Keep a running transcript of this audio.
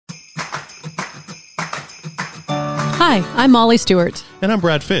Hi, I'm Molly Stewart. And I'm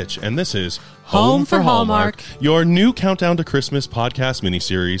Brad Fitch, and this is Home for Hallmark, your new Countdown to Christmas podcast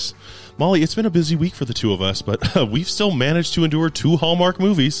miniseries. Molly, it's been a busy week for the two of us, but we've still managed to endure 2 Hallmark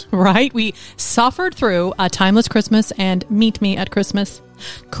movies. Right? We suffered through A Timeless Christmas and Meet Me at Christmas.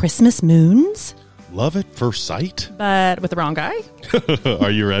 Christmas Moons? Love at First Sight? But with the wrong guy? Are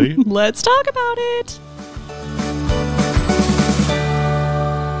you ready? Let's talk about it.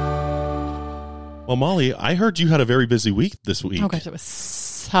 Well, Molly, I heard you had a very busy week this week. Oh gosh, it was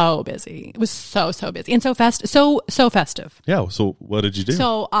so busy. It was so busy and so festive. Yeah, so what did you do?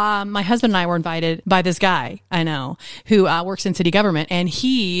 So my husband and I were invited by this guy I know who works in city government, and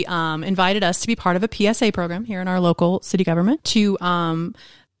he invited us to be part of a PSA program here in our local city government to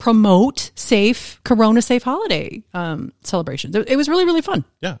promote Corona-safe holiday celebrations. It was really, really fun.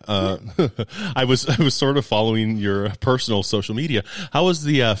 Yeah, I was sort of following your personal social media. How was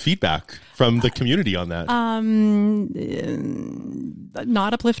the feedback from the community on that?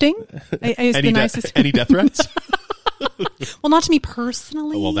 Not uplifting. Any death threats? Well, not to me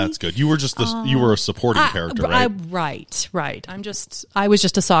personally. Well, that's good. You were just you were a supporting character, right? Right. I was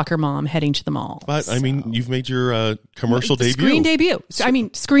just a soccer mom heading to the mall. But I mean, you've made your commercial debut.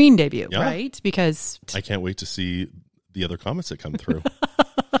 Screen debut, Yeah. right? Because I can't wait to see the other comments that come through.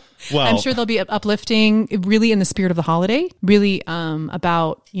 Well, I'm sure they'll be uplifting, really in the spirit of the holiday, really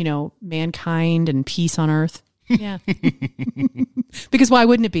about, mankind and peace on earth. Yeah. Because why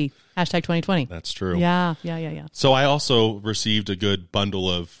wouldn't it be? #2020. That's true. Yeah. So I also received a good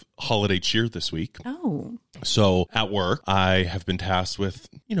bundle of holiday cheer this week. Oh. So at work, I have been tasked with,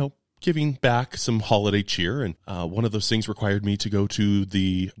 giving back some holiday cheer. And one of those things required me to go to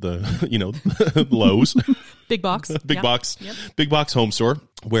the Lowe's. Big box. Big box home store,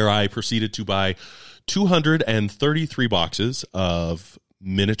 where I proceeded to buy 233 boxes of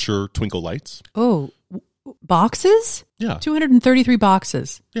miniature twinkle lights. Oh, boxes? Yeah. 233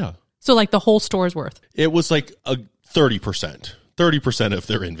 boxes. Yeah. So like the whole store's worth. It was like a 30% of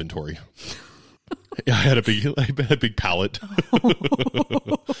their inventory. I had a big pallet.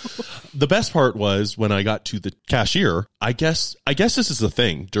 The best part was when I got to the cashier. I guess this is the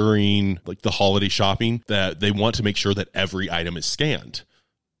thing during like the holiday shopping, that they want to make sure that every item is scanned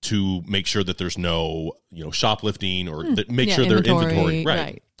to make sure that there's no, shoplifting or make sure their inventory.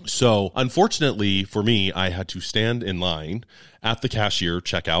 Right. So unfortunately for me, I had to stand in line at the cashier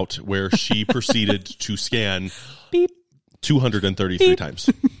checkout, where she proceeded to scan beep 233 beep. times.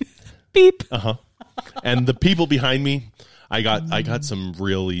 Beep. And the people behind me, I got some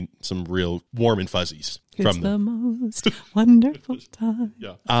real warm and fuzzies from them. It's the most wonderful time.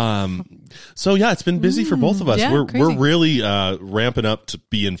 Yeah. So yeah, it's been busy for both of us. Yeah, we're really ramping up to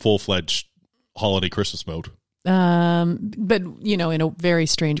be in full-fledged holiday Christmas mode. But in a very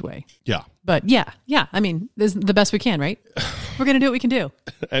strange way. Yeah. But yeah. I mean, this is the best we can, right? We're going to do what we can do.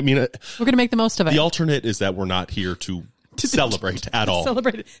 I mean, we're going to make the most of it. The alternate is that we're not here to celebrate at all.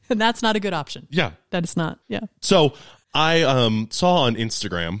 Celebrate it. And that's not a good option. Yeah. That is not. Yeah. So I saw on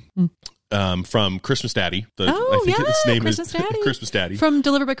Instagram from Christmas Daddy. His name Christmas is Daddy. Christmas Daddy. From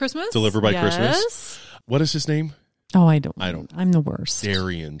Delivered by Christmas? Christmas. What is his name? Oh, I don't. I'm the worst.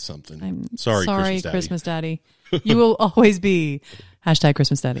 Darian something. I'm sorry Christmas Daddy. You will always be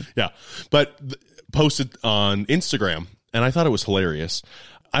 #Christmas Daddy. Yeah. But posted on Instagram, and I thought it was hilarious.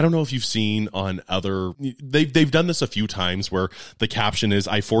 I don't know if you've seen on other, they've done this a few times where the caption is,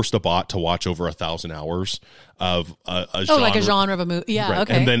 "I forced a bot to watch over 1,000 hours of a genre." Oh, like a genre of a movie. Yeah, right.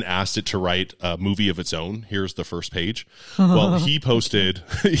 Okay. And then asked it to write a movie of its own. Here's the first page. Well, he posted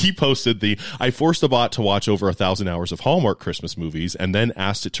the, "I forced a bot to watch over 1,000 hours of Hallmark Christmas movies and then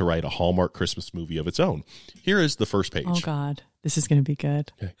asked it to write a Hallmark Christmas movie of its own." Here is the first page. Oh God, this is going to be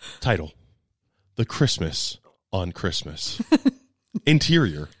good. Okay. Title: The Christmas on Christmas.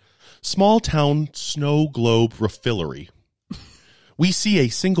 Interior: small town snow globe refillery. We see a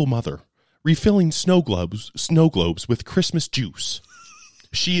single mother refilling snow globes with Christmas juice.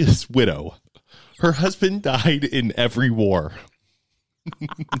 She is widow. Her husband died in every war.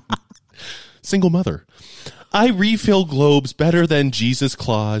 Single mother: I refill globes better than Jesus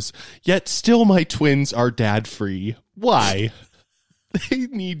Claus, yet still my twins are dad free. Why? They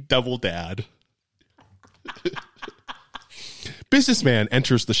need double dad. Businessman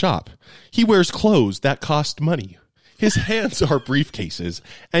enters the shop. He wears clothes that cost money. His hands are briefcases,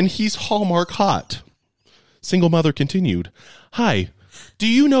 and he's Hallmark hot. Single mother continued: Hi, do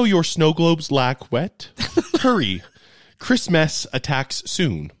you know your snow globes lack wet? Hurry, Christmas attacks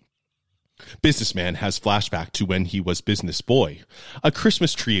soon. Businessman has flashback to when he was business boy. A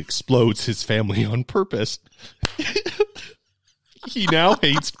Christmas tree explodes his family on purpose. He now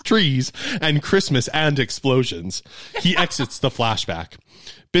hates trees and Christmas and explosions. He exits the flashback.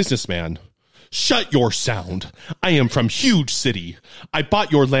 Businessman. Shut your sound. I am from huge city. I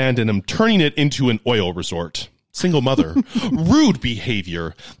bought your land and am turning it into an oil resort. Single mother. Rude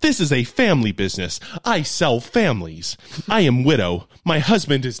behavior. This is a family business. I sell families. I am widow. My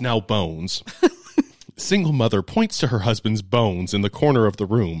husband is now Bones. Single mother points to her husband's bones in the corner of the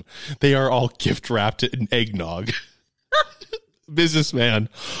room. They are all gift wrapped in eggnog. Businessman.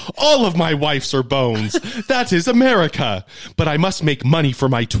 All of my wives are bones. That is America. But I must make money for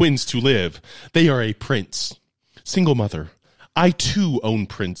my twins to live. They are a prince. Single mother. I too own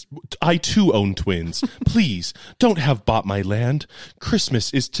twins. Please don't have bought my land.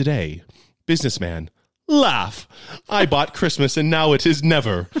 Christmas is today. Businessman. Laugh. I bought Christmas and now it is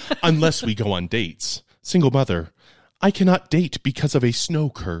never, unless we go on dates. Single mother. I cannot date because of a snow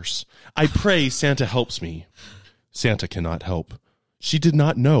curse. I pray Santa helps me. Santa cannot help. She did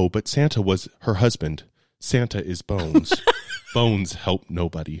not know, but Santa was her husband. Santa is Bones. Bones help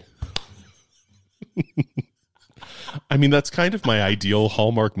nobody. I mean, that's kind of my ideal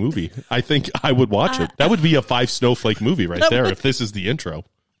Hallmark movie. I think I would watch it. That would be a 5 snowflake movie right there if this is the intro.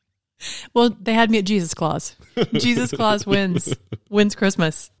 Well, they had me at Jesus Claus. Jesus Claus wins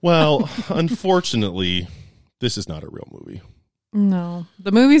Christmas. Well, unfortunately, this is not a real movie. No.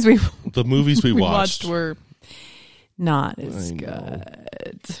 The movies we watched were not as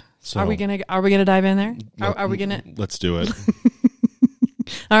good. So, are we gonna dive in there? Are we gonna? Let's do it.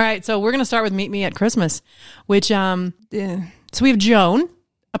 All right, so we're gonna start with Meet Me at Christmas, which so we have Joan,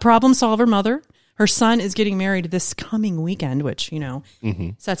 a problem solver mother. Her son is getting married this coming weekend, which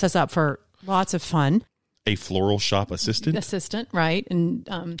sets us up for lots of fun. A floral shop assistant, right?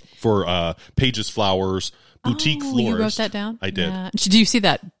 And for Paige's Flowers boutique florist. You wrote that down? I did. Yeah. Do you see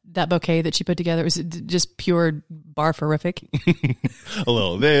that bouquet that she put together? Was it just pure barferific? A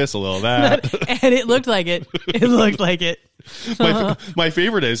little this, a little that, and it looked like it. It looked like it. My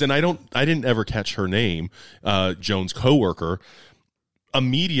favorite is, and I didn't ever catch her name. Joan's coworker.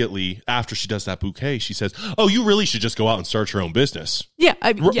 Immediately after she does that bouquet, she says, "Oh, you really should just go out and start your own business." Yeah,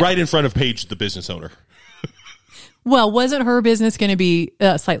 right in front of Paige, the business owner. Well, wasn't her business going to be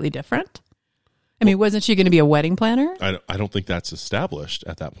slightly different? I mean, wasn't she going to be a wedding planner? I don't think that's established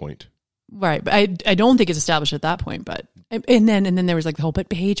at that point. Right, but I don't think it's established at that point. But and then there was like the whole, but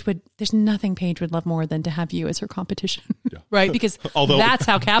Paige there's nothing Paige would love more than to have you as her competition, right? Because that's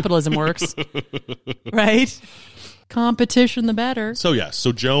how capitalism works, right? Competition, the better. So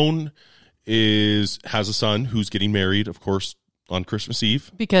so Joan has a son who's getting married, of course, on Christmas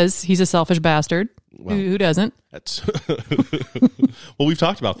Eve because he's a selfish bastard. Well, who doesn't? That's well, we've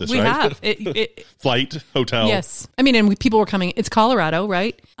talked about this. We right? have flight, hotel. Yes, I mean, and people were coming. It's Colorado,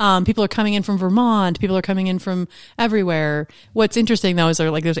 right? People are coming in from Vermont. People are coming in from everywhere. What's interesting though is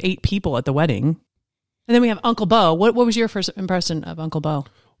there's 8 people at the wedding, and then we have Uncle Bo. What was your first impression of Uncle Bo?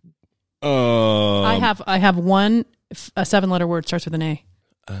 I have one. A 7-letter word starts with an A.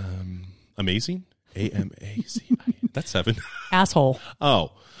 Amazing. AMAZI. That's 7. Asshole.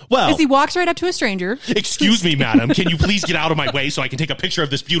 Oh. Well. Because he walks right up to a stranger. Excuse me, madam. Can you please get out of my way so I can take a picture of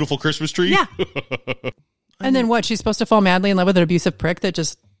this beautiful Christmas tree? Yeah. And then what? She's supposed to fall madly in love with an abusive prick that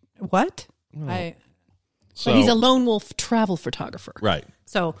just... What? Oh. So he's a lone wolf travel photographer. Right.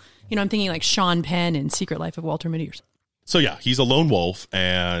 So, I'm thinking like Sean Penn in Secret Life of Walter Mitty. So he's a lone wolf,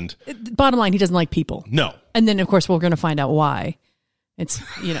 and bottom line, he doesn't like people. No. And then, of course, we're going to find out why. It's,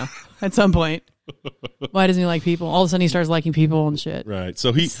 at some point, why doesn't he like people? All of a sudden, he starts liking people and shit. Right.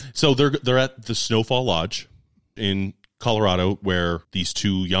 So they're at the Snowfall Lodge in Colorado, where these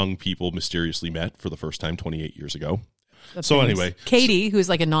 2 young people mysteriously met for the first time 28 years ago. Anyway, Katie, who's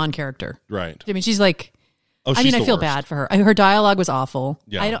like a non-character, right? I mean, she's like. Oh, I feel bad for her. Her dialogue was awful.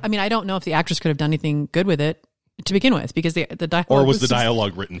 Yeah. I don't know if the actress could have done anything good with it to begin with, because the dialogue was the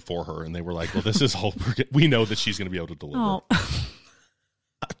dialogue written for her, and they were like, "Well, this is all we know that she's going to be able to deliver." Oh.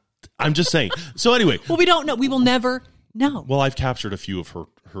 I'm just saying. So anyway, well, we don't know. We will never know. Well, I've captured a few of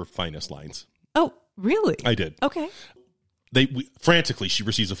her finest lines. Oh, really? I did. Okay. Frantically, she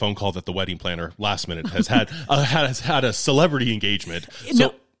receives a phone call that the wedding planner last minute has had a celebrity engagement.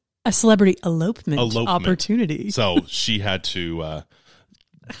 So a celebrity elopement opportunity. So she had to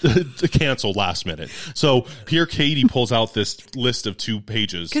cancel last minute. So here Katie pulls out this list of 2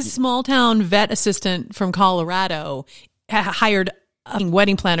 pages. Because small town vet assistant from Colorado hired a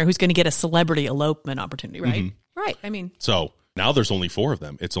wedding planner who's going to get a celebrity elopement opportunity, right? Mm-hmm. Right. I mean. So now there's only 4 of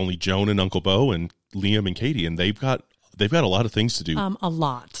them. It's only Joan and Uncle Bo and Liam and Katie, and they've got a lot of things to do. A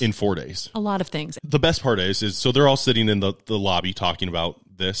lot. In 4 days. A lot of things. The best part is so they're all sitting in the lobby talking about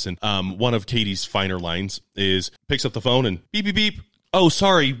this. And one of Katie's finer lines is picks up the phone and beep, beep, beep. Oh,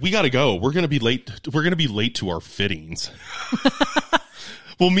 sorry, we got to go. We're going to be late. We're going to be late to our fittings.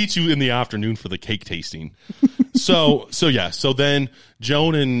 We'll meet you in the afternoon for the cake tasting. So then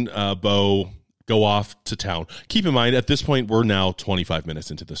Joan and Bo go off to town. Keep in mind, at this point, we're now 25 minutes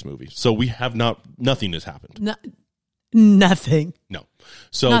into this movie. So we have nothing has happened. Nothing. No.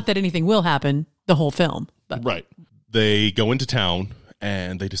 So not that anything will happen the whole film. But. Right. They go into town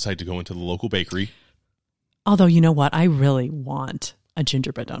and they decide to go into the local bakery. Although, you know what? I really want a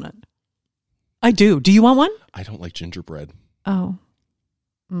gingerbread donut. I do. Do you want one? I don't like gingerbread. Oh.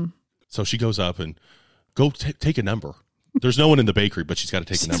 So she goes up and take a number. There's no one in the bakery, but she's got to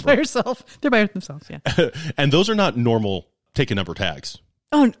take a number. By herself. They're by themselves, yeah. And those are not normal take a number tags.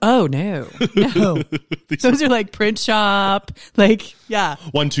 Oh no. Those are like print shop. Like, yeah.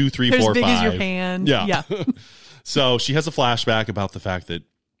 1, 2, 3, They're 4, as big 5. as your hand. Yeah. So she has a flashback about the fact that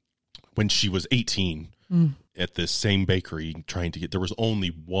when she was 18 at this same bakery there was only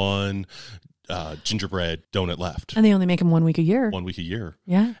one gingerbread donut left. And they only make them 1 week a year. 1 week a year.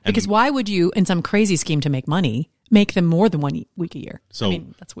 Yeah. Because why would you, in some crazy scheme to make money, make them more than 1 week a year? So, I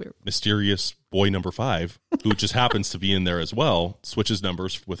mean, that's weird. Mysterious boy number 5, who just happens to be in there as well, switches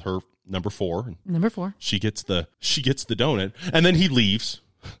numbers with her number 4. Number 4. She gets the donut, and then he leaves.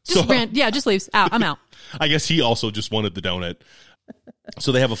 Just leaves. Out. I'm out. I guess he also just wanted the donut.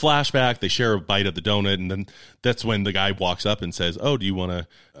 So they have a flashback. They share a bite of the donut, and then that's when the guy walks up and says, "Oh, do you want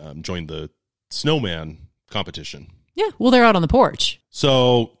to join the snowman competition?" Yeah. Well, they're out on the porch.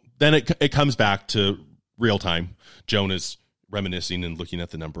 So then it comes back to real time. Joan is reminiscing and looking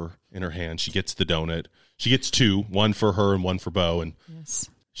at the number in her hand. She gets the donut. She gets 2, one for her and one for Bo. And yes.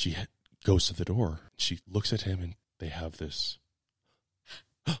 She goes to the door. She looks at him, and they have this.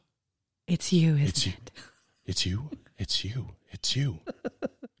 It's you, isn't it? It's you. It's you. It's you.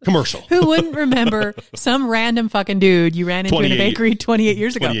 Commercial. Who wouldn't remember some random fucking dude you ran into in a bakery 28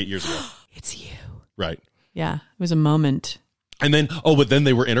 years ago? 28 years ago. It's you. Right. Yeah. It was a moment. And then, but then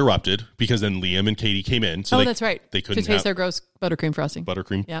they were interrupted because then Liam and Katie came in. So that's right. They couldn't to taste their gross buttercream frosting.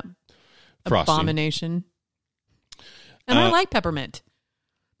 Buttercream. Yeah. Frosting. Abomination. And I like peppermint.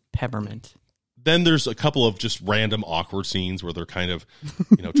 Peppermint. Then there's a couple of just random awkward scenes where they're kind of,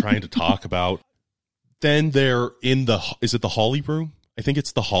 trying to talk about. Then they're in is it the Holly room? I think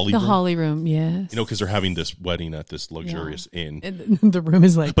it's the Holly room. The Holly room, yes. Because they're having this wedding at this luxurious inn. And the room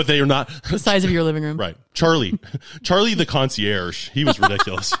is like... But they are not... the size of your living room. Right. Charlie the concierge, he was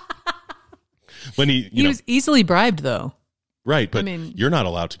ridiculous. When he was easily bribed, though. Right, but you're not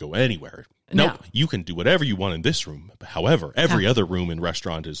allowed to go anywhere. Nope, you can do whatever you want in this room. However, every other room and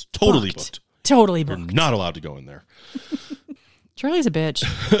restaurant is totally booked. Totally booked. You're not allowed to go in there. Charlie's a bitch.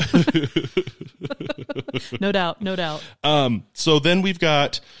 No doubt. So then we've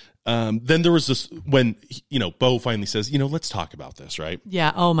got, then there was this, when, Bo finally says, let's talk about this, right?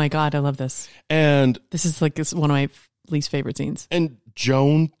 Yeah. Oh my God. I love this. And this is one of my least favorite scenes. And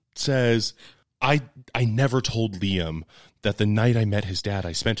Joan says, I never told Liam that the night I met his dad,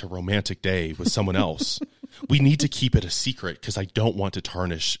 I spent a romantic day with someone else. We need to keep it a secret because I don't want to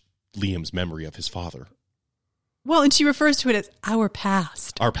tarnish Liam's memory of his father. Well, and she refers to it as our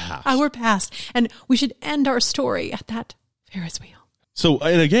past. Our past. Our past. And we should end our story at that Ferris wheel. So,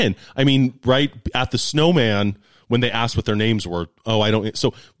 and again, right at the snowman, when they asked what their names were,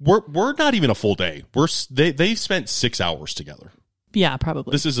 so we're not even a full day. They spent 6 hours together. Yeah,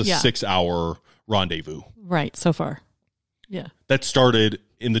 probably. This is a 6-hour rendezvous. Right, so far. Yeah. That started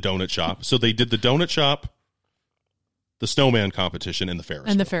in the donut shop. So they did the donut shop, the snowman competition, and the Ferris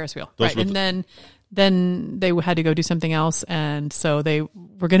wheel. And the Ferris wheel. Right. And then they had to go do something else. And so they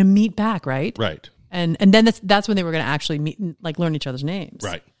were going to meet back, right? Right. And then that's when they were going to actually meet and learn each other's names.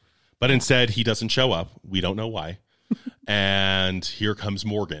 Right. But instead, he doesn't show up. We don't know why. And here comes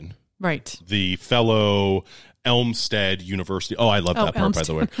Morgan. Right. The fellow Elmstead University. Oh, I love that part, by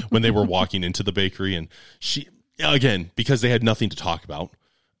the way. When they were walking into the bakery and she, again, because they had nothing to talk about,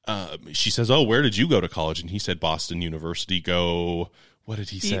 she says, "Oh, where did you go to college?" And he said, "Boston University." Go, what did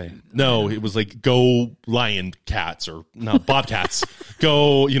he say? No, it was like, "Go Lion Cats," or no, Bobcats.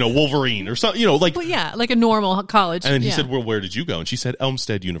 Go, Wolverine or something, like. Well, yeah, like a normal college. And then he said, "Well, where did you go?" And she said,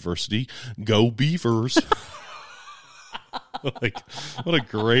 "Elmstead University." Go Beavers. Like, what a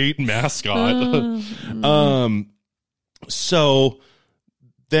great mascot. So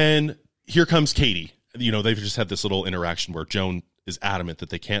then here comes Katie. They've just had this little interaction where Joan is adamant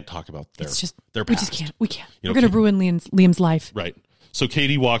that they can't talk about their past. We just can't. We can't. We're going to ruin Liam's life. Right. So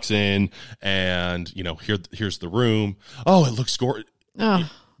Katie walks in and, here's the room. Oh, it looks gorgeous.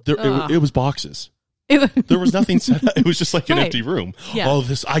 It was boxes. There was nothing set up. It was just like an Right. empty room. Yeah. Oh,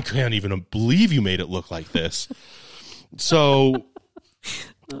 I can't even believe you made it look like this. So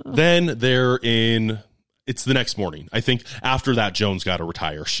then it's the next morning. I think after that, Joan's got to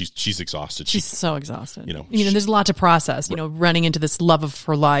retire. She's exhausted. She's so exhausted. You know, there's a lot to process, running into this love of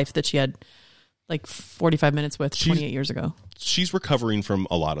her life that she had like 45 minutes with 28 years ago. She's recovering from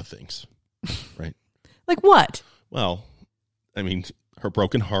a lot of things, right? Like what? Well, I mean, her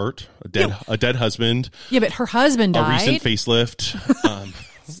broken heart, a dead husband. Yeah, but her husband died. A recent facelift.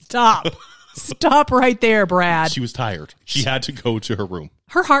 Stop right there, Brad. She was tired. She had to go to her room.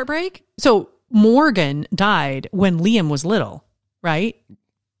 Her heartbreak. So Morgan died when Liam was little, right?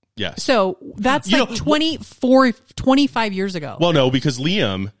 Yes. So that's 25 years ago. Well, no, because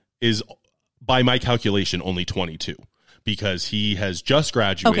Liam is, by my calculation, only 22 because he has just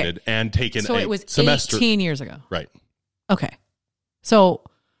graduated and taken so a it was semester. 18 years ago. Right. Okay. So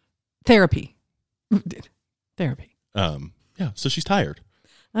therapy. Yeah. So she's tired.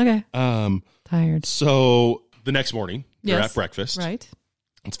 Okay. Tired. So the next morning, they're Yes. at breakfast. Right.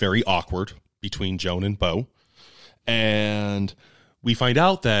 It's very awkward between Joan and Beau. And we find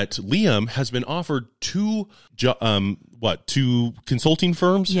out that Liam has been offered two consulting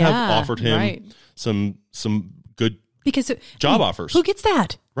firms have offered him some good because job offers. Who gets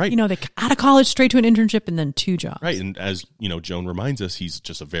that? Right. They out of college straight to an internship and then 2 jobs. Right. And as Joan reminds us, he's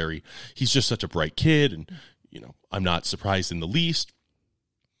just such a bright kid. And, I'm not surprised in the least.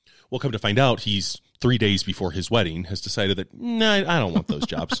 Well, come to find out, he's 3 days before his wedding has decided that, I don't want those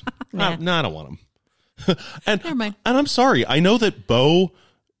jobs. Nah. I don't want them. And, Never mind. And I'm sorry. I know that Beau,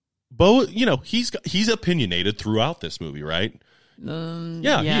 he's opinionated throughout this movie, right?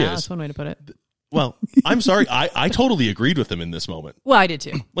 Yeah, he is. That's one way to put it. Well, I'm sorry. I totally agreed with him in this moment. Well, I did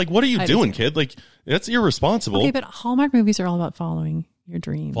too. Like, what are you I did doing, too. kid? Like, that's irresponsible. Okay, but Hallmark movies are all about following your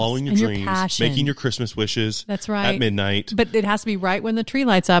dreams. Following your and dreams, your passion. making your Christmas wishes. That's right. At midnight. But it has to be right when the tree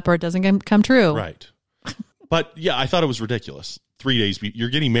lights up or it doesn't come true. Right. But yeah, I thought it was ridiculous. 3 days, you're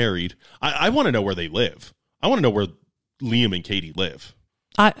getting married. I want to know where they live. I want to know where Liam and Katie live.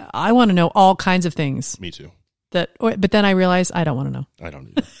 I want to know all kinds of things. Me too. But then I realize I don't want to know. I don't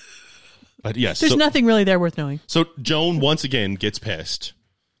either. But yes. There's nothing really there worth knowing. So Joan once again gets pissed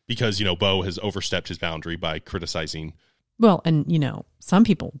because, Beau has overstepped his boundary by criticizing. Well, and some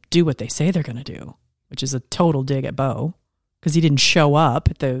people do what they say they're going to do, which is a total dig at Beau because he didn't show up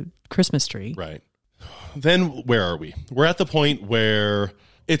at the Christmas tree. Right. Then where are we? We're at the point where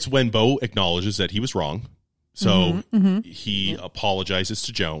it's when Beau acknowledges that he was wrong. So he apologizes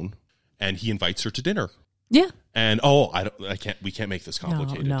to Joan and he invites her to dinner. Yeah. And we can't make this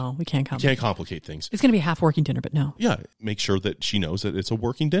complicated. No, we can't complicate. We can't complicate things. It's going to be a half working dinner, but no. Yeah. Make sure that she knows that it's a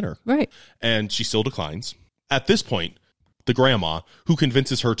working dinner. Right. And she still declines. At this point, the grandma who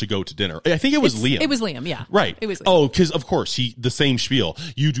convinces her to go to dinner. I think it was Liam. It was Liam, yeah. Right. It was Liam. Oh, because of course the same spiel.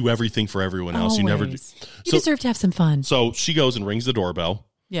 You do everything for everyone else. You never do. You deserve to have some fun. So she goes and rings the doorbell.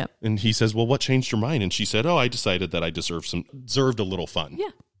 Yeah. And he says, "Well, what changed your mind?" And she said, "Oh, I decided that I deserved a little fun." Yeah.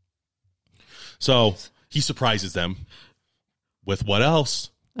 So he surprises them with what else?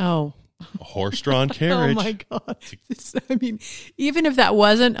 Oh. A horse-drawn carriage. Oh my God. I mean, even if that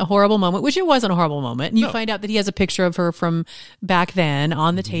wasn't a horrible moment, which it wasn't a horrible moment, and you find out that he has a picture of her from back then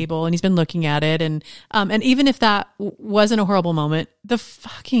on the table and he's been looking at it. And even if that wasn't a horrible moment, the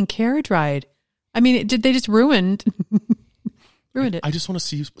fucking carriage ride, I mean, they just ruined it. I just want to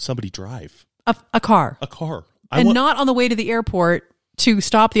see somebody drive. A car. A car. Not on the way to the airport to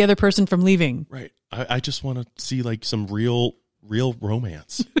stop the other person from leaving. Right. I just want to see like some real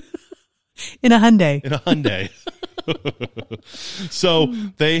romance. In a Hyundai. In a Hyundai. So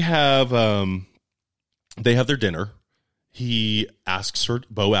they have their dinner.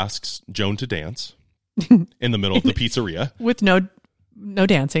 Beau asks Joan to dance in the middle of the pizzeria. With no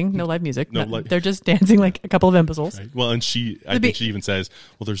dancing, no live music. No they're just dancing like a couple of imbeciles. Right. Well, and I think she even says,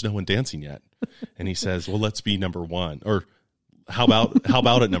 "Well, there's no one dancing yet." And he says, "Well, let's be number one." Or how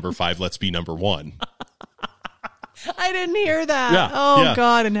about at number 5, let's be number 1. I didn't hear that. Yeah, oh yeah.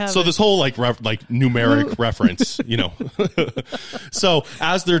 God in heaven. So this whole numeric reference, So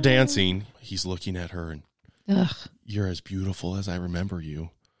as they're dancing, he's looking at her and you're as beautiful as I remember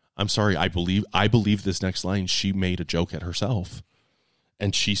you. I'm sorry, I believe this next line, she made a joke at herself.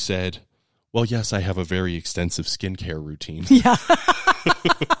 And she said, "Well, yes, I have a very extensive skincare routine." Yeah.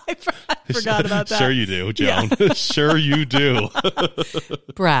 I forgot about that. Sure you do, Joan. Yeah. Sure you do.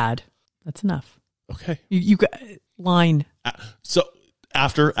 Brad, that's enough. Okay. You got line. So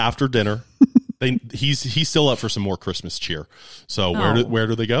after dinner, he's still up for some more Christmas cheer. So where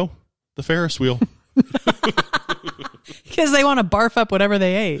do they go? The Ferris wheel. Because they want to barf up whatever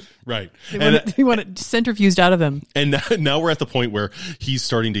they ate. Right. They want it centrifuged out of them. And now we're at the point where he's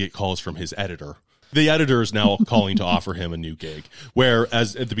starting to get calls from his editor. The editor is now calling to offer him a new gig.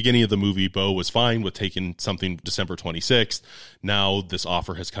 Whereas at the beginning of the movie, Bo was fine with taking something December 26th. Now this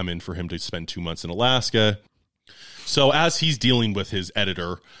offer has come in for him to spend 2 months in Alaska. So as he's dealing with his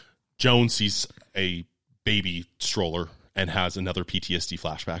editor, Joan sees a baby stroller and has another PTSD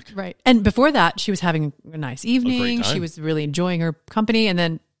flashback. Right. And before that, she was having a nice evening. time. She was really enjoying her company. And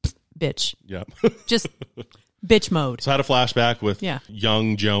then, bitch. Yeah. Just bitch mode. So I had a flashback with Yeah.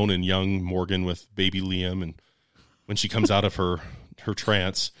 young Joan and young Morgan with baby Liam. And when she comes out of her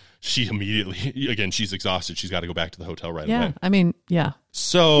trance, she immediately, again, she's exhausted. She's got to go back to the hotel right Yeah. away. I mean, yeah.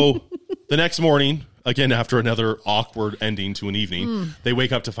 So the next morning, again, after another awkward ending to an evening, they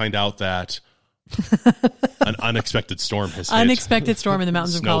wake up to find out that an unexpected storm has hit. Unexpected storm in the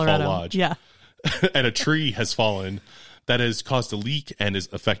mountains of Snowfall Colorado. Lodge. Yeah. And a tree has fallen that has caused a leak and is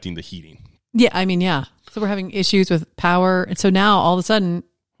affecting the heating. Yeah. I mean, yeah. So we're having issues with power. And so now all of a sudden,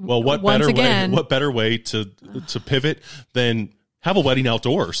 Well, what once better again, way? What better way to pivot than have a wedding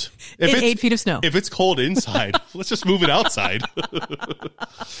outdoors? If in 8 feet of snow. If it's cold inside, let's just move it outside.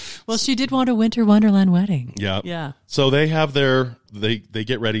 Well, she did want a winter wonderland wedding. Yeah, Yeah. So they have they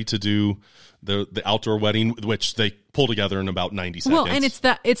get ready to do the outdoor wedding, which they pull together in about 90 seconds. Well, and it's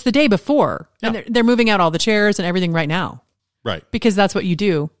the day before, and Yeah. they're moving out all the chairs and everything right now right. because that's what you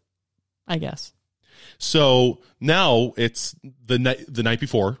do, I guess. So now it's the night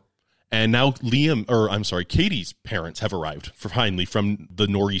before, and now Katie's parents have arrived finally from the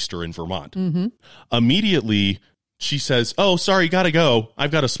nor'easter in Vermont. Mm-hmm. Immediately, she says, "Oh, sorry, gotta go. I've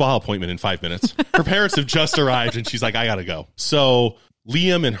got a spa appointment in 5 minutes." Her parents have just arrived, and she's like, "I gotta go." So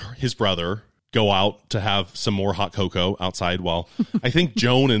Liam and his brother go out to have some more hot cocoa outside, while I think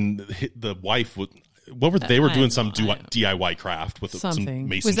Joan and the wife they were doing some DIY craft with some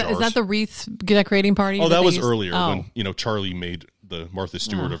mason jars. Is that the wreath decorating party? Oh, that was used? earlier Oh. when Charlie made the Martha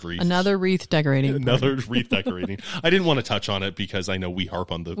Stewart of wreaths. Another wreath decorating. Another wreath decorating. I didn't want to touch on it because I know we harp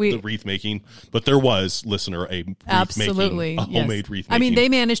on the wreath making, but there was, listener, a wreath Absolutely, making, a homemade wreath making. I mean, they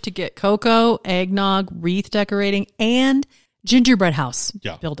managed to get cocoa, eggnog, wreath decorating, and gingerbread house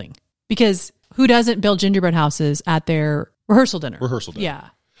building. Because who doesn't build gingerbread houses at their rehearsal dinner? Yeah.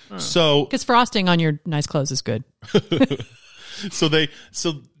 So, because frosting on your nice clothes is good. so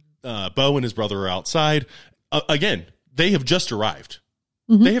Bo and his brother are outside. Again, they have just arrived.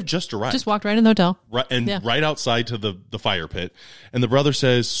 Mm-hmm. They have just arrived. Just walked right in the hotel. Right outside to the fire pit. And the brother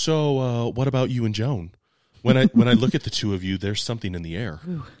says, "So, what about you and Joan? When I look at the two of you, there's something in the air."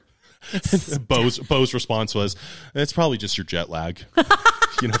 Bo's response was, "It's probably just your jet lag."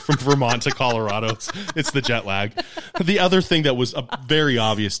 From Vermont to Colorado, it's the jet lag. The other thing that was very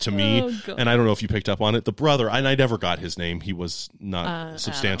obvious to me, and I don't know if you picked up on it, the brother, and I never got his name. He was not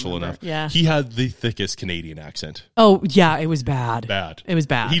substantial enough. Yeah. He had the thickest Canadian accent. Oh, yeah, it was bad. It was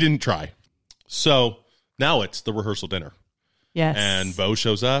bad. He didn't try. So now it's the rehearsal dinner. Yes. And Bo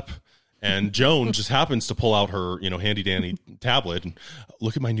shows up. And Joan just happens to pull out her, handy dandy tablet and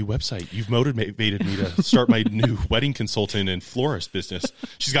look at my new website. You've motivated me to start my new wedding consultant and florist business.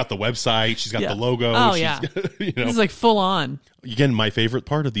 She's got the website. She's got the logo. Oh, yeah. This is like full on. Again, my favorite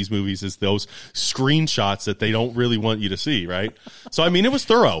part of these movies is those screenshots that they don't really want you to see, right? So, I mean, it was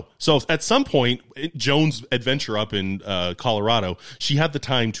thorough. So at some point, Joan's adventure up in Colorado, she had the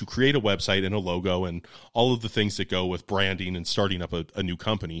time to create a website and a logo and all of the things that go with branding and starting up a new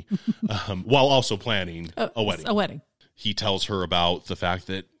company while also planning a wedding. A wedding. He tells her about the fact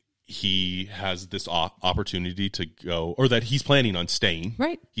that he has this opportunity to go, or that he's planning on staying.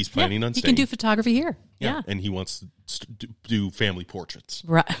 Right. He's planning on staying. He can do photography here. Yeah. And he wants to do family portraits.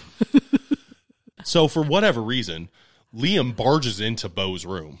 Right. So for whatever reason, Liam barges into Bo's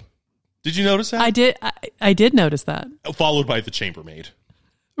room. Did you notice that? I did. I did notice that. Followed by the chambermaid.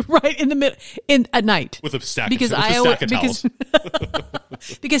 Right in the middle, at night, with a stack of towels.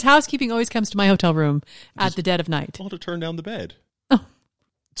 Because housekeeping always comes to my hotel room at the dead of night. Well, to turn down the bed. Oh.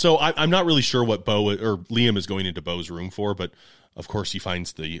 So I'm not really sure what Bo or Liam is going into Bo's room for, but of course he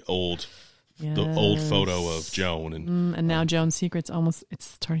finds the old photo of Joan, and now Joan's secret's it's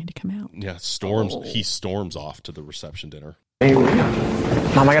starting to come out. Yeah, he storms off to the reception dinner. Hey,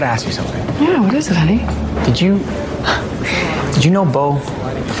 Mom, I gotta ask you something. Yeah, what is it, honey? Did you know Bo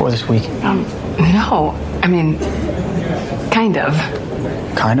before this week? No. I mean, kind of.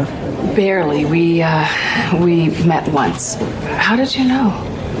 Kind of? Barely. We met once. How did you know?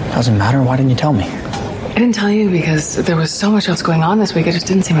 Doesn't matter. Why didn't you tell me? I didn't tell you because there was so much else going on this week. It just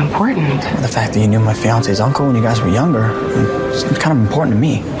didn't seem important. The fact that you knew my fiance's uncle when you guys were younger seemed kind of important to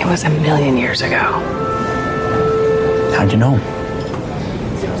me. It was 1,000,000 years ago. How'd you know?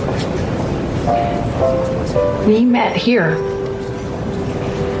 We met here.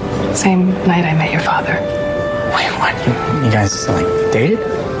 Same night I met your father. Wait, what? You guys, like, dated?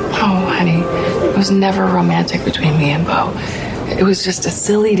 Oh, honey, it was never romantic between me and Bo. It was just a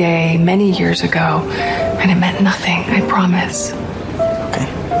silly day many years ago, and it meant nothing, I promise.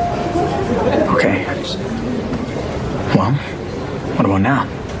 Okay. Well, what about now?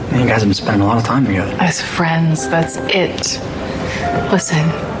 You guys have been spending a lot of time together. As friends, that's it. Listen,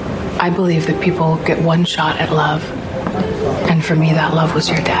 I believe that people get one shot at love. And for me, that love was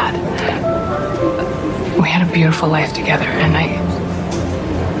your dad. We had a beautiful life together, and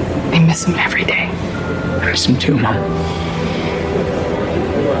I miss him every day. I miss him too, Mom.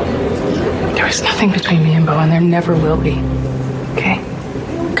 There was nothing between me and Bo, and there never will be. Okay?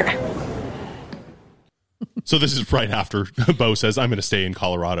 Okay. So this is right after Bo says, I'm going to stay in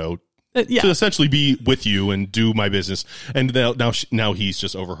Colorado Yeah. to essentially be with you and do my business. And now he's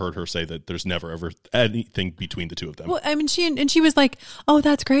just overheard her say that there's never, ever anything between the two of them. Well, I mean, she was like, "Oh,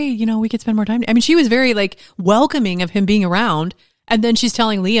 that's great. You know, we could spend more time." I mean, she was very like welcoming of him being around. And then she's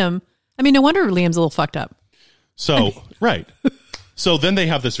telling Liam. I mean, no wonder Liam's a little fucked up. So right. So then they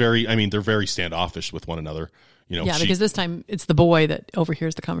have this they're very standoffish with one another. You know, Yeah, because this time it's the boy that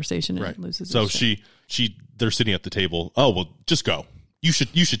overhears the conversation and loses. So his shit. they're sitting at the table. Oh, well, just go. You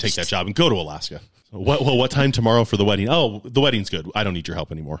should take that job and go to Alaska. What time tomorrow for the wedding? Oh, the wedding's good. I don't need your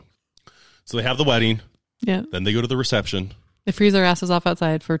help anymore. So they have the wedding. Yeah, Then they go to the reception. they freeze their asses off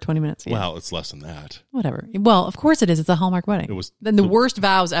outside for 20 minutes. Yeah. Well, it's less than that. Whatever. Well, of course it is. It's a Hallmark wedding. It was then the worst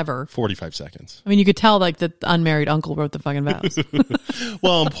vows ever. 45 seconds. I mean, you could tell like the unmarried uncle wrote the fucking vows.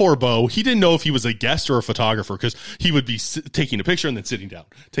 Well, poor Bo, he didn't know if he was a guest or a photographer because he would be taking a picture and then sitting down,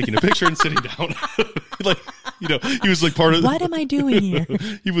 taking a picture and sitting down. Like, you know, he was like part of. What am I doing here?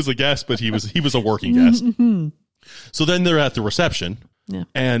 He was a guest, but he was a working guest. Mm-hmm. So then they're at the reception, Yeah.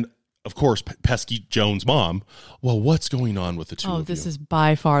 and of course, pesky Joan's mom. Well, what's going on with the two of you? This is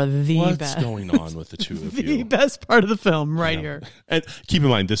by far the What's best. going on with the two of The you? best part of the film right here. And keep in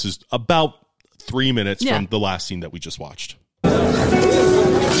mind, this is about 3 minutes Yeah. from the last scene that we just watched.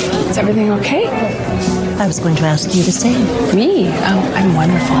 Is everything okay? I was going to ask you the same. Me? Oh, I'm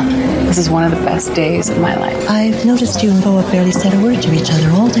wonderful. This is one of the best days of my life. I've noticed you and Bo have barely said a word to each other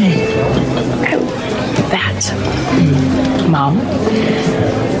all day. That. Mom,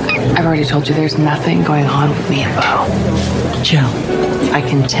 I've already told you there's nothing going on with me and Bo. Joe, I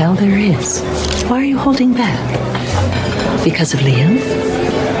can tell there is. Why are you holding back? Because of Liam?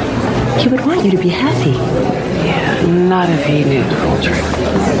 He would want you to be happy. Yeah, not if he knew the full truth.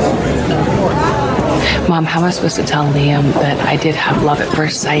 Mom, how am I supposed to tell Liam that I did have love at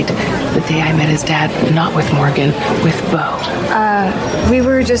first sight the day I met his dad, not with Morgan, with Bo? We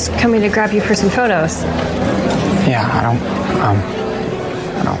were just coming to grab you for some photos. Yeah, I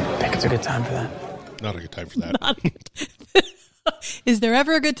don't think it's a good time for that. Not a good time for that. Is there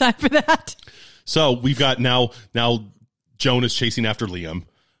ever a good time for that? So we've got now Joan is chasing after Liam,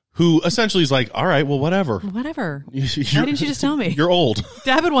 who essentially is like, all right, well, whatever. Whatever. Why You're- didn't you just tell me? You're old.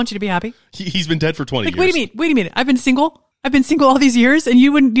 Dad would want you to be happy. He's been dead for 20 Like, years. wait a minute. I've been single all these years, and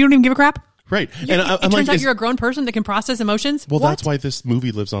you don't even give a crap. Right. It And I'm turns like, out you're a grown person that can process emotions. well, What? that's why this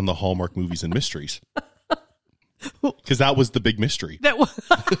movie lives on the Hallmark Movies and Mysteries. Because that was the big mystery. That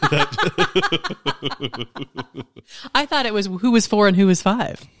I thought it was who was 4 and who was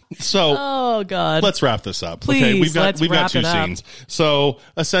 5. So Oh God. let's wrap this up. Please, we've got let's wrap two it up. scenes. So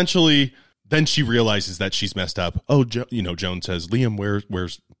essentially, then she realizes that she's messed up. Oh, Joan says, Liam,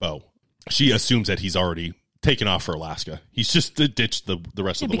 where's Bo? She assumes that he's already taken off for Alaska. He's just ditched the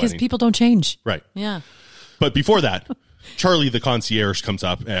rest of the because wedding. people don't change. Right. Yeah. But before that, Charlie, the concierge, comes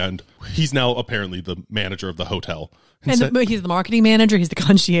up, and he's now apparently the manager of the hotel. And he's the marketing manager. He's the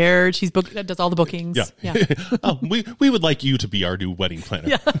concierge. He's does all the bookings. Yeah. Oh, we would like you to be our new wedding planner.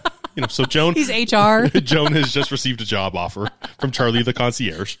 Yeah. So Joan. He's HR. Joan has just received a job offer from Charlie, the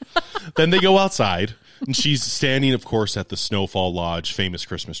concierge. Then they go outside, and she's standing, of course, at the Snowfall Lodge famous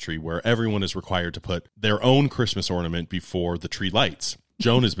Christmas tree, where everyone is required to put their own Christmas ornament before the tree lights.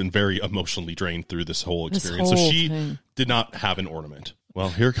 Joan has been very emotionally drained through this whole experience, so whole she thing. did not have an ornament. Well,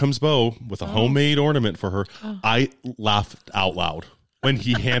 here comes Bo with a homemade ornament for her. I laughed out loud when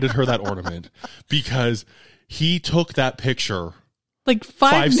he handed her that ornament because he took that picture Like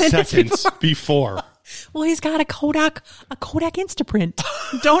 5 minutes seconds before. Well, he's got a Kodak Instaprint.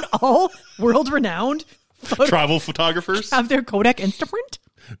 Don't all world-renowned Travel photographers. have their Kodak Instaprint?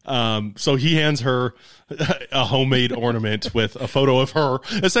 So he hands her a homemade ornament with a photo of her.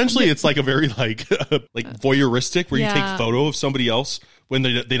 Essentially, it's like a very like voyeuristic where you Yeah. take a photo of somebody else when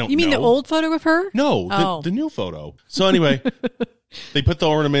they don't. You mean know. the old photo of her? No, Oh. the new photo. So anyway, they put the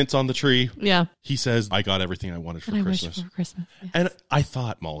ornaments on the tree. Yeah. He says, "I got everything I wanted for And I Christmas." wish for Christmas. Yeah. And I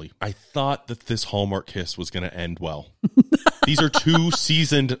thought, Molly, that this Hallmark kiss was going to end well. These are two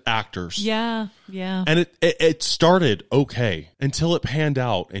seasoned actors. Yeah. Yeah. And it started okay until it panned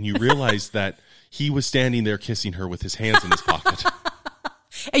out and you realized that he was standing there kissing her with his hands in his pocket.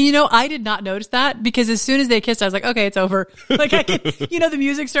 And I did not notice that because as soon as they kissed, I was like, okay, it's over. Like I can, the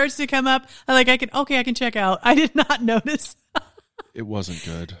music starts to come up. I can check out. I did not notice. It wasn't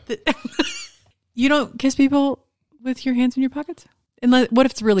good. You don't kiss people with your hands in your pockets? Unless, what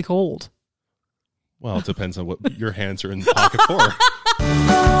if it's really cold? Well, it depends on what your hands are in the pocket for.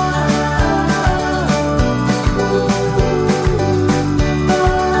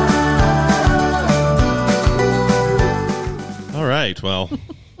 All right. Well,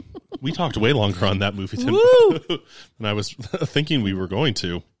 we talked way longer on that movie than I was thinking we were going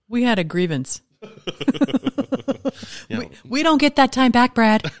to. We had a grievance. Yeah. We don't get that time back,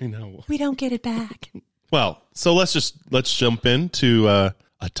 Brad. I know. We don't get it back. Well, so let's jump into a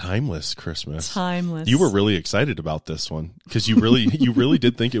timeless Christmas. Timeless. You were really excited about this one because you really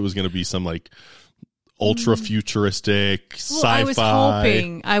did think it was going to be some like ultra futuristic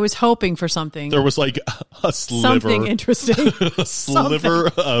sci-fi. I was hoping for something. There was like a sliver, something interesting, a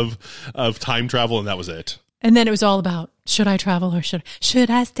sliver of time travel, and that was it. And then it was all about should I travel or should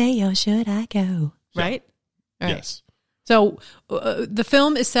I stay or should I go? Right? Yeah. Right. Yes. So the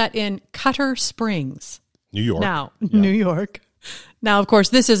film is set in Cutter Springs, New York. New York. Now, of course,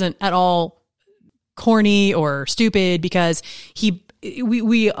 this isn't at all corny or stupid because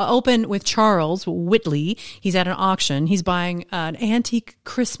we open with Charles Whitley. He's at an auction. He's buying an antique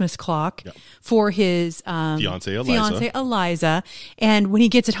Christmas clock for his fiance Eliza. And when he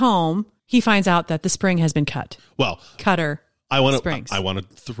gets it home, he finds out that the spring has been cut. Well, Cutter Springs. I want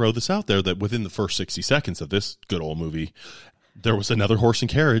to throw this out there that within the first 60 seconds of this good old movie, there was another horse and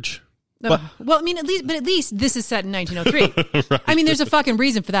carriage. But, well, I mean, at least this is set in 1903. right. I mean, there's a fucking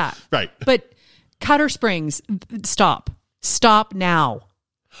reason for that. Right. But Cutter Springs, stop now.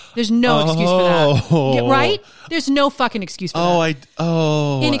 There's no excuse for that. Yeah, right? There's no fucking excuse for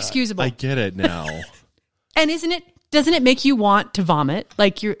that. Inexcusable. I get it now. And doesn't it make you want to vomit?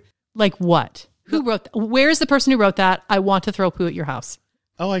 Like what? Who wrote that? Where is the person who wrote that? I want to throw poo at your house.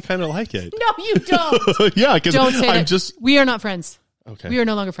 Oh, I kind of like it. No, you don't. Yeah, because don't say that. We are not friends. Okay. We are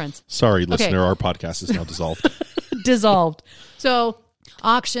no longer friends. Sorry, listener. Our podcast is now dissolved. Dissolved. So,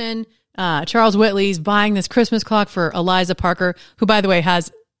 auction. Charles Whitley's buying this Christmas clock for Eliza Parker, who, by the way,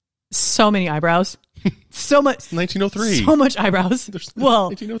 has so many eyebrows. So much. 1903. So much eyebrows. Well,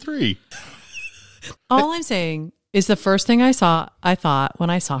 1903. All I'm saying is the first thing I thought when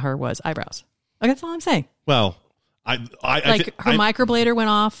I saw her was eyebrows. Like, that's all I'm saying. Well, her microblader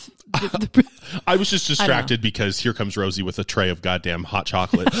went off. I was just distracted because here comes Rosie with a tray of goddamn hot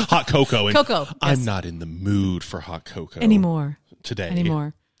chocolate, hot cocoa. And cocoa. Yes. I'm not in the mood for hot cocoa anymore. Today.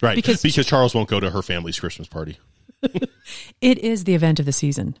 Right. Because Charles won't go to her family's Christmas party. It is the event of the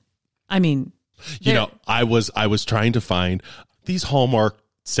season. I mean, I was trying to find these Hallmark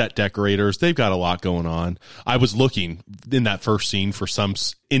set decorators. They've got a lot going on. I was looking in that first scene for some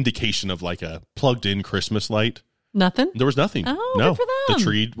indication of like a plugged in Christmas light. Nothing? There was nothing. Oh, no. good for them. The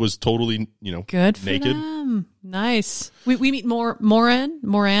tree was totally, good for naked. Them. Nice. We meet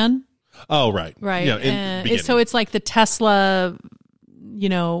Moran. Oh, right. Right. Yeah, so it's like the Tesla,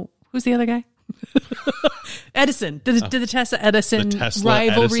 who's the other guy? Edison. Did the Tesla Edison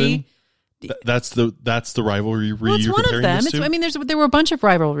rivalry? Edison? That's the rivalry well, it's you're one comparing of them. this to? There were a bunch of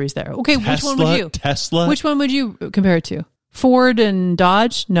rivalries there. Okay, which one would you? Tesla? Which one would you compare it to? Ford and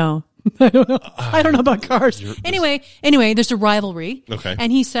Dodge? No. I don't know. I don't know about cars. Anyway, there's a rivalry. Okay.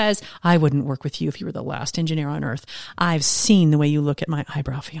 And he says, I wouldn't work with you if you were the last engineer on earth. I've seen the way you look at my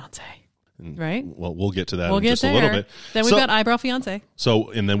eyebrow fiance. Right? Well, we'll get to that in just a little bit. Then we've got eyebrow fiance.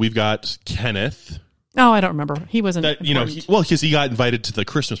 And then we've got Kenneth. Oh, I don't remember. He wasn't. Because he got invited to the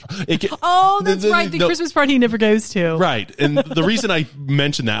Christmas party. That's right. The Christmas party he never goes to. Right. And the reason I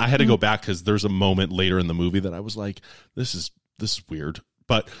mentioned that, I had to go back because there's a moment later in the movie that I was like, this is weird.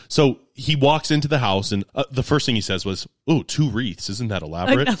 But so he walks into the house and the first thing he says was, "Oh, 2 wreaths. Isn't that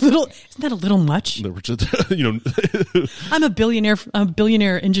elaborate? Isn't that a little much?" I'm a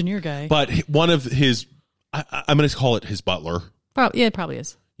billionaire engineer guy. But one of his, I'm going to call it his butler. It probably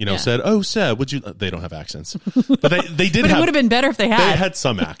is. Said, "Oh, Seb, would you?" They don't have accents, but they did. But it would have been better if they had. They had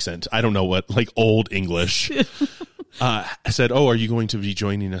some accent. I don't know what, like old English. I said, "Oh, are you going to be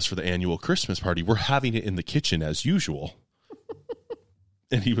joining us for the annual Christmas party? We're having it in the kitchen as usual."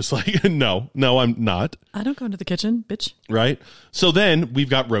 And he was like, no, I'm not. I don't go into the kitchen, bitch. Right. So then we've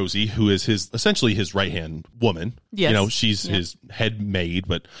got Rosie, who is essentially his right-hand woman. Yes. She's his head maid,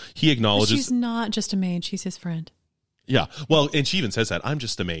 but he acknowledges. She's not just a maid. She's his friend. Yeah. Well, and she even says that, I'm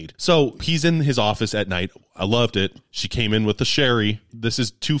just a maid. So he's in his office at night. I loved it. She came in with the sherry. This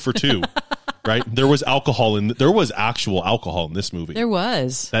is 2 for 2. Right? There was actual alcohol in this movie. There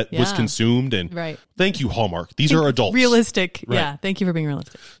was. That was consumed. And right. Thank you, Hallmark. These are adults. Realistic. Right. Yeah. Thank you for being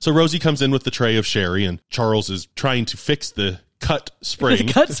realistic. So Rosie comes in with the tray of sherry, and Charles is trying to fix the cut spring.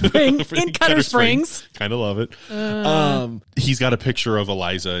 The cut spring in Cutter Springs. Kind of love it. He's got a picture of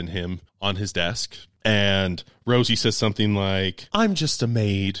Eliza and him on his desk. And Rosie says something like, I'm just a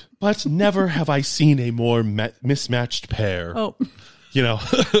maid, but never have I seen a more mismatched pair. Oh.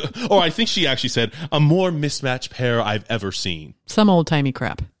 Or I think she actually said, a more mismatched pair I've ever seen. Some old-timey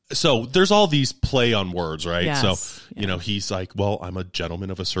crap. So there's all these play on words, right? Yes. So, he's like, well, I'm a gentleman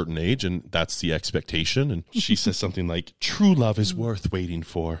of a certain age, and that's the expectation. And she says something like, true love is worth waiting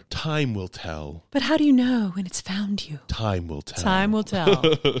for. Time will tell. But how do you know when it's found you? Time will tell. Time will tell.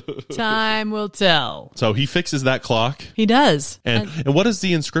 Time will tell. So he fixes that clock. He does. And what does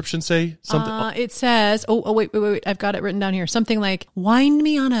the inscription say? Something. It says, wait. I've got it written down here. Something like, wind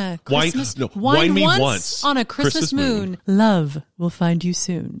me on a Christmas... Wind me once on a Christmas moon. Love will find you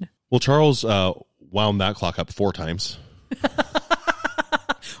soon. Well, Charles wound that clock up 4 times.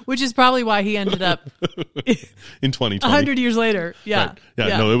 Which is probably why he ended up in 2020. 100 years later. Yeah. Right.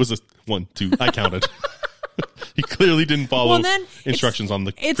 Yeah. No, it was 1, 2. I counted. He clearly didn't follow instructions on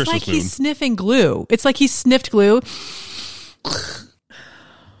the Christmas moon. It's like he's sniffing glue. It's like he sniffed glue.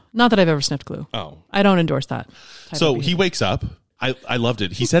 Not that I've ever sniffed glue. Oh. I don't endorse that. So he wakes up. I loved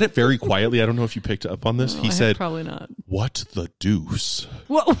it. He said it very quietly. I don't know if you picked up on this. He said, probably not. What the deuce?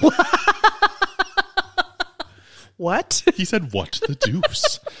 What? He said, what the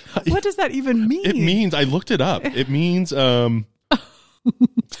deuce? What does that even mean? It means, I looked it up. It means an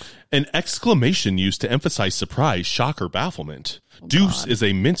exclamation used to emphasize surprise, shock, or bafflement. Deuce is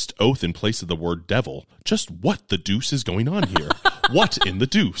a minced oath in place of the word devil. Just what the deuce is going on here? What in the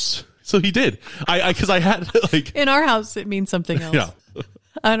deuce? So he did. Because I had like in our house, it means something else. Yeah.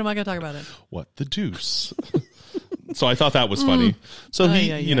 I'm not going to talk about it. What the deuce? So I thought that was funny. So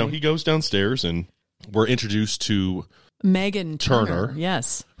he goes downstairs and we're introduced to Megan Turner.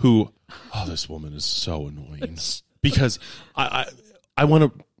 Yes. Who, this woman is so annoying because I want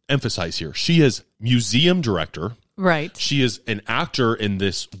to emphasize here. She is museum director. Right. She is an actor in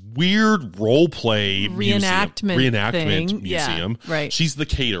this weird role play reenactment museum. Yeah, right. She's the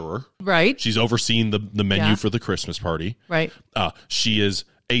caterer. Right. She's overseeing the menu for the Christmas party. Right. She has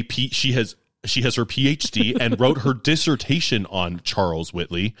her PhD and wrote her dissertation on Charles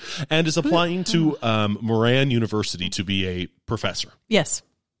Whitley and is applying to Moran University to be a professor. Yes.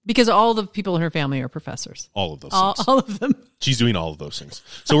 Because all the people in her family are professors. All of those things. All of them. She's doing all of those things.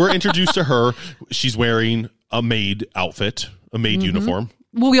 So we're introduced to her. She's wearing a maid outfit, a maid uniform.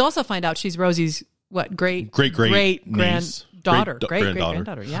 Well, we also find out she's Rosie's great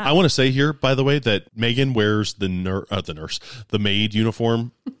granddaughter. Yeah. I want to say here, by the way, that Megan wears the maid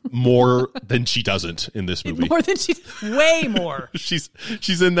uniform more than she doesn't in this movie. Way more. she's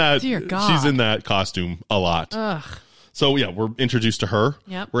in that. Dear God. She's in that costume a lot. Ugh. So yeah, we're introduced to her.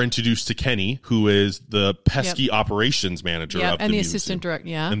 Yep. We're introduced to Kenny, who is the pesky operations manager of the museum. assistant director.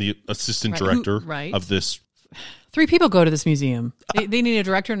 Yeah, and the assistant director of this. 3 people go to this museum. They need a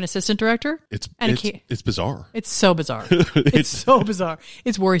director and an assistant director. It's bizarre. It's so bizarre. It's so bizarre.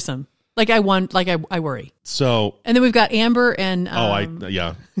 It's worrisome. I worry. So, and then we've got Amber and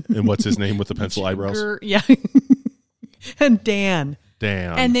and what's his name with the pencil eyebrows? Yeah, and Dan.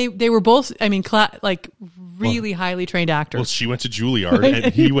 And they were both. I mean, really highly trained actors. Well, she went to Juilliard,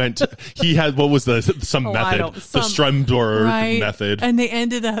 and he had what was the Stromberg method, and they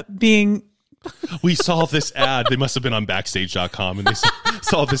ended up being. We saw this ad. They must have been on Backstage.com, and they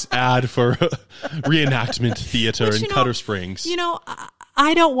saw this ad for reenactment theater in Cutter Springs.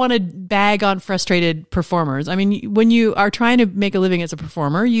 I don't want to bag on frustrated performers. I mean, when you are trying to make a living as a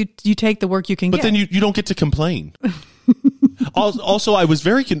performer, you take the work you can get. But then you don't get to complain. Also, I was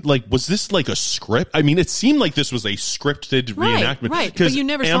very was this like a script? I mean, it seemed like this was a scripted reenactment. Right, because you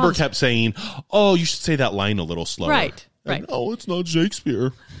never Amber kept saying, "Oh, you should say that line a little slower." Right. Oh, it's not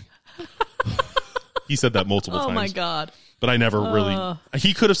Shakespeare. He said that multiple times. Oh my God. But I never really.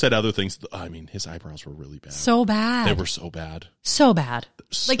 He could have said other things. I mean, his eyebrows were really bad. So bad. They were so bad. So bad.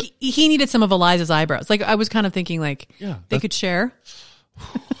 He needed some of Eliza's eyebrows. I was kind of thinking they could share.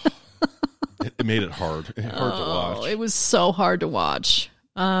 It made it hard. Hard to watch. It was so hard to watch.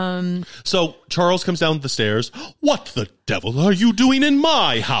 So Charles comes down the stairs. What the devil are you doing in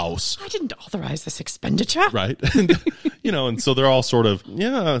my house? I didn't authorize this expenditure. Right. And, and so they're all sort of,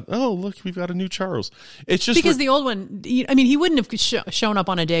 oh, look, we've got a new Charles. It's just because the old one, he wouldn't have shown up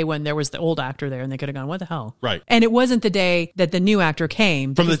on a day when there was the old actor there and they could have gone, what the hell? Right. And it wasn't the day that the new actor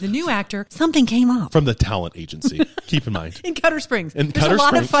came. Because the new actor, something came up. From the talent agency, keep in mind. In Cutter Springs. In There's Cutter a lot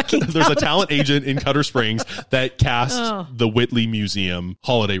Springs, of fucking there's a talent agent in Cutter Springs that cast the Whitley Museum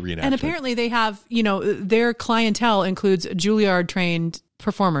holiday reenactment. And apparently they have, their clientele includes Juilliard-trained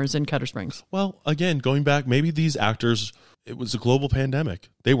performers in Cutter Springs. Well, again, going back, maybe these actors, it was a global pandemic.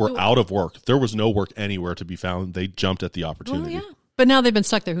 They were out of work. There was no work anywhere to be found. They jumped at the opportunity. Well, yeah. But now they've been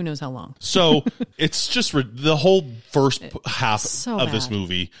stuck there who knows how long. So it's just the whole first half of this bad.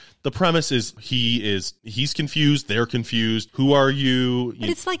 movie. The premise is he's confused. They're confused. Who are you? But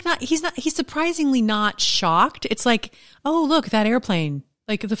it's like he's surprisingly not shocked. It's like, oh, look, that airplane.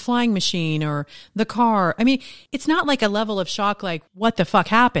 Like the flying machine or the car. I mean, it's not like a level of shock like, what the fuck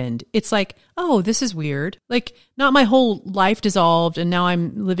happened? It's like, oh, this is weird. Like, not my whole life dissolved and now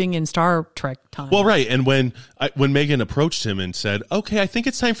I'm living in Star Trek time. Well, right. And when Megan approached him and said, okay, I think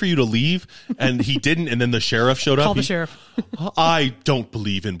it's time for you to leave, and he didn't, and then the sheriff showed up. Call the sheriff. I don't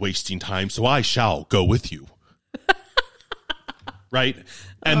believe in wasting time, so I shall go with you. Right?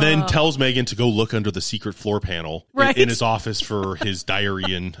 And then tells Megan to go look under the secret floor panel in his office for his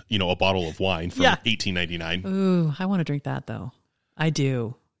diary and, a bottle of wine from $18.99. Ooh, I want to drink that though. I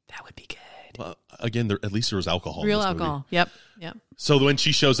do. That would be good. Well, again, at least there was alcohol. Real in this movie. alcohol. Yep. So when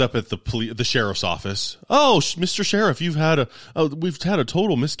she shows up at the sheriff's office, oh, Mr. Sheriff, we've had a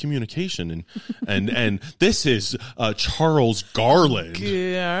total miscommunication, and this is Charles Garland.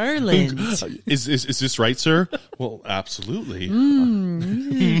 Garland. Is this right, sir? Well, absolutely.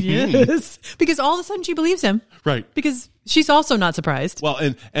 Yes, because all of a sudden she believes him. Right. Because she's also not surprised. Well,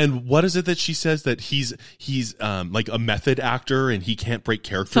 and what is it that she says, that he's like a method actor and he can't break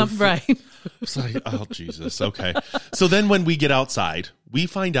character? Right. It's like, oh, Jesus. Okay. So then when we get outside, we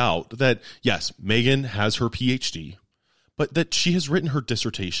find out that, yes, Megan has her PhD, but that she has written her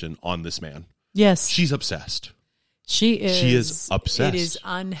dissertation on this man. Yes. She's obsessed. She is obsessed. It is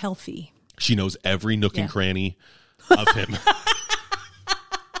unhealthy. She knows every nook and cranny of him.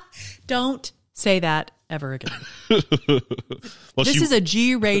 Don't say that ever again. Well, this is a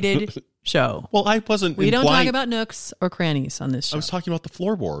G-rated show. Well, I wasn't. We don't talk about nooks or crannies on this show. I was talking about the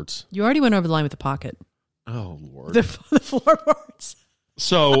floorboards. You already went over the line with the pocket. Oh, Lord. The floorboards.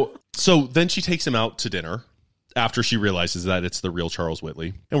 So then she takes him out to dinner after she realizes that it's the real Charles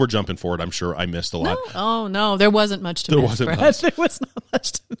Whitley. And we're jumping forward. I'm sure I missed a lot. No, there wasn't much to miss, Brad. There was not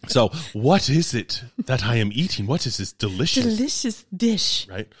much to miss. So what is it that I am eating? What is this delicious dish?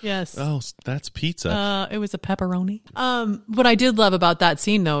 Right? Yes. Oh, that's pizza. It was a pepperoni. What I did love about that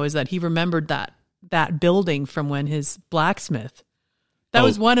scene, though, is that he remembered that building from when his blacksmith. That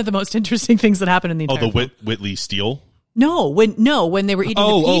was one of the most interesting things that happened in the entire film. Whitley Steel? No, when they were eating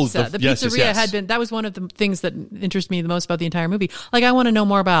the pizza. The pizzeria yes. had been, that was one of the things that interested me the most about the entire movie. Like, I want to know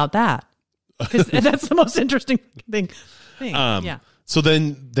more about that. Because that's the most interesting thing. Yeah. So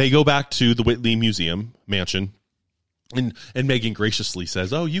then they go back to the Whitley Museum mansion. And Megan graciously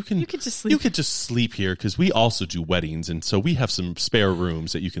says, "Oh, you could just sleep here because we also do weddings, and so we have some spare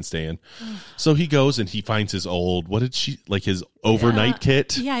rooms that you can stay in." So he goes and he finds his old his overnight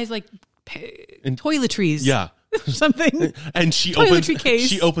kit. Yeah, he's like toiletries. Yeah, something. And she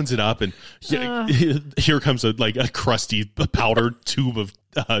opens it up, and here comes a crusty powdered tube of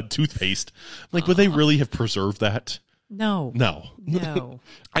toothpaste. Like, would they really have preserved that? No.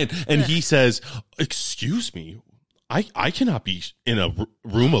 And he says, "Excuse me. I cannot be in a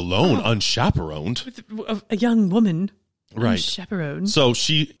room alone, unchaperoned." With a young woman, right? Unchaperoned. So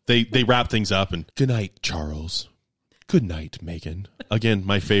they wrap things up and, "Good night, Charles. Good night, Megan." Again,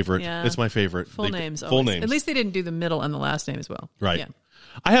 my favorite. Yeah. It's my favorite. Full names. At least they didn't do the middle and the last name as well. Right. Yeah.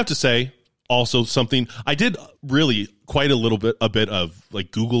 I have to say also something I did really quite a bit of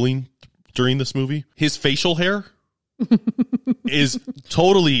Googling during this movie. His facial hair is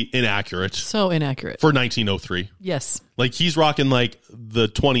totally inaccurate. So inaccurate. For 1903. Yes. He's rocking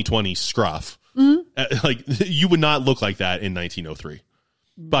the 2020 scruff. Mm-hmm. You would not look like that in 1903.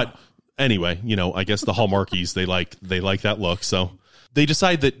 No. But anyway, I guess the Hallmarkies, they like that look. So they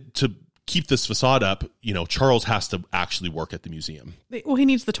decide that to keep this facade up, Charles has to actually work at the museum. Well, he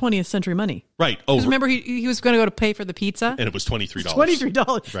needs the 20th century money. Right. Oh, because remember, he was going to go to pay for the pizza? And it was $23.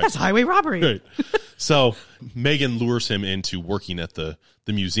 $23. Right. That's highway robbery. Right. So Megan lures him into working at the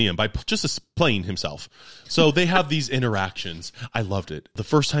museum by just playing himself. So they have these interactions. I loved it. The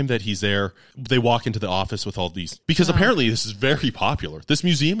first time that he's there, they walk into the office with all these, because apparently this is very popular. This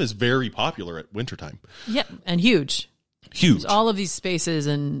museum is very popular at wintertime. Yeah, and huge. Huge. There's all of these spaces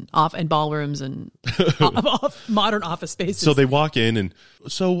and ballrooms and modern office spaces. So they walk in and,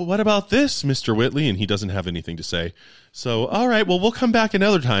 so what about this, Mr. Whitley? And he doesn't have anything to say. So, all right, well, we'll come back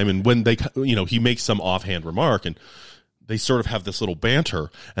another time. And when they, he makes some offhand remark and they sort of have this little banter.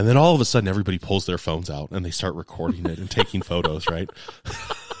 And then all of a sudden everybody pulls their phones out and they start recording it and taking photos, right?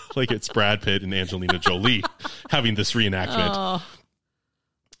 Like it's Brad Pitt and Angelina Jolie having this reenactment.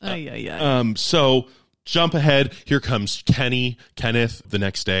 So jump ahead. Here comes Kenneth the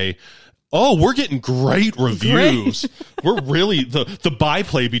next day. Oh, we're getting great reviews. We're really, the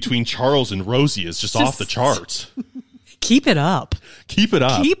byplay between Charles and Rosie is just off the charts. Keep it up. Keep it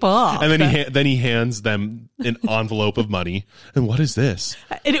up. Keep up. And then he hands them an envelope of money. And what is this?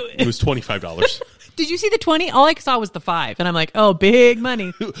 It was $25. Did you see the 20? All I saw was the 5. And I'm like, oh, big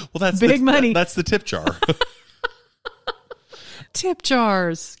money. Well, that's big money. That's the tip jar. Tip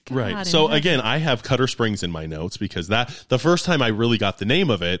jars. God, right. So again, I have Cutter Springs in my notes because the first time I really got the name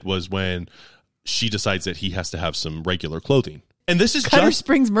of it was when she decides that he has to have some regular clothing. And this is Cutter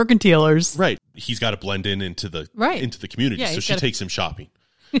Springs Mercantilers. Right. He's got to blend into the community. Yeah, so she takes him shopping.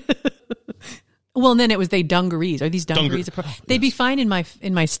 Well, and then it was dungarees. Are these dungarees? They'd be fine in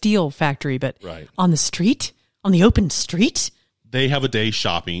my steel factory, but on the street, on the open street, they have a day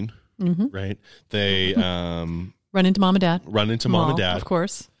shopping. Right. They run into mom and dad. Mom and dad, of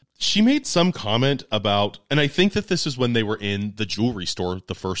course. She made some comment about, and I think that this is when they were in the jewelry store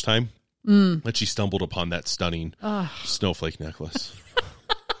the first time that she stumbled upon that stunning snowflake necklace.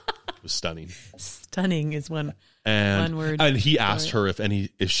 It was stunning. Stunning is one word. And he asked her if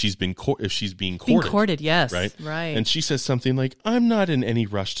she's being courted. Being courted, yes. Right. And she says something like, I'm not in any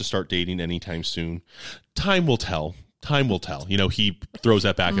rush to start dating anytime soon. Time will tell. Time will tell. He throws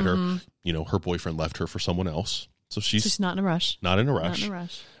that back at her. Her boyfriend left her for someone else. So she's not in a rush. Not in a rush.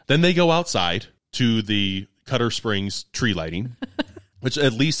 Then they go outside to the Cutter Springs tree lighting, which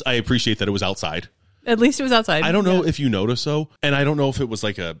at least I appreciate that it was outside. At least it was outside. I don't know if you notice though, and I don't know if it was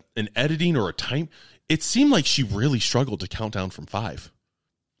like an editing or a time. It seemed like she really struggled to count down from 5.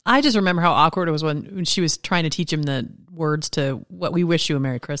 I just remember how awkward it was when she was trying to teach him the words to "What We Wish You a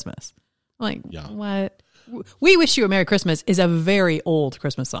Merry Christmas." I'm like, what? "We Wish You a Merry Christmas" is a very old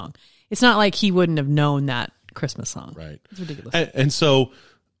Christmas song. It's not like he wouldn't have known that Christmas song. Right. It's ridiculous. And so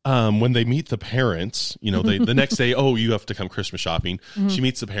when they meet the parents, the next day, you have to come Christmas shopping. She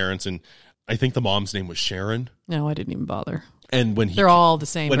meets the parents, and I think the mom's name was Sharon. No, I didn't even bother. And they're all the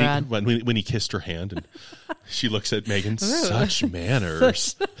same, Brad. When he kissed her hand, and she looks at Megan, such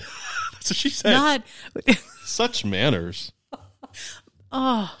manners. That's what she said. Such manners.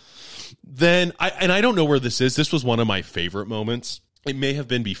 Then I don't know where this is. This was one of my favorite moments. It may have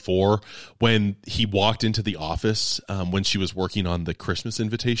been before when he walked into the office when she was working on the Christmas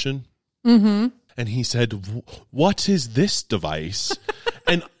invitation. And he said, "What is this device?"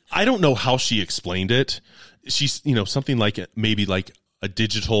 And I don't know how she explained it. She's, something like maybe like a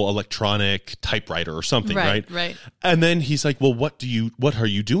digital electronic typewriter or something, right? Right. And then he's like, "Well, what are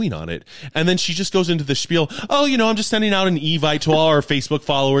you doing on it?" And then she just goes into the spiel. "Oh, I'm just sending out an Evite to all our Facebook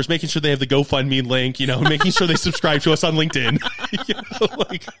followers, making sure they have the GoFundMe link, making sure they subscribe to us on LinkedIn."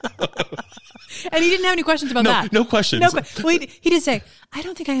 And he didn't have any questions about that. No questions. Well, he did say, "I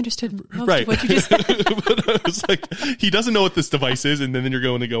don't think I understood most of what you just said." But I was like, he doesn't know what this device is, and then you're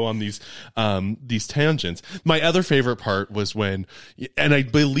going to go on these tangents. My other favorite part was when, and I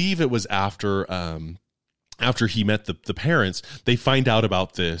believe it was after he met the parents, they find out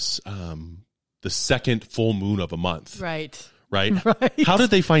about this the second full moon of a month. Right. How did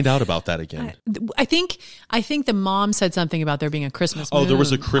they find out about that again? I think the mom said something about there being a Christmas moon. Oh, there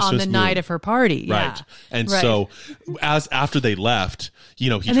was a Christmas on the night of her party. Right. Yeah. And so after they left,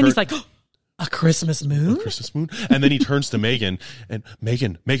 and then he's like, "A Christmas moon?" A Christmas moon? And then he turns to Megan and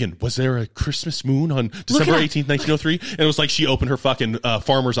Megan, was there a Christmas moon on December 18th, 1903? And it was like she opened her fucking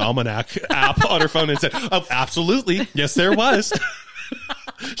Farmer's Almanac app on her phone and said, "Oh, absolutely. Yes, there was."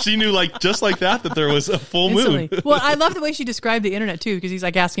 She knew just like that there was a full moon. Well, I love the way she described the internet too, because he's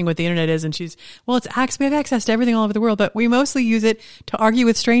asking what the internet is, and she's, we have access to everything all over the world, but we mostly use it to argue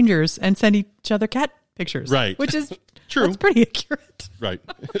with strangers and send each other cat pictures. Right. Which is true. That's pretty accurate. Right.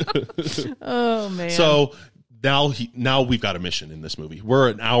 Oh man. So now we've got a mission in this movie. We're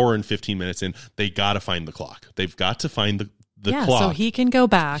an hour and 15 minutes in. They got to find the clock. They've got to find the clock. So he can go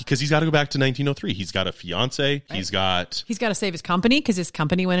back. Because he's got to go back to 1903. He's got a fiance. Right. He's got to save his company because his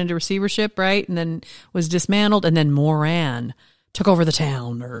company went into receivership, right? And then was dismantled. And then Moran took over the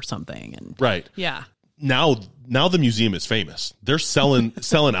town or something. And right. Yeah. Now the museum is famous. They're selling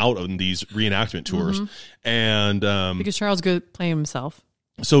out on these reenactment tours. And because Charles could play himself.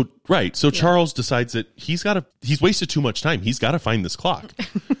 So Charles decides that he's wasted too much time. He's got to find this clock.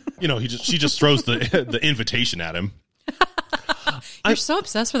 She just throws the invitation at him. You're so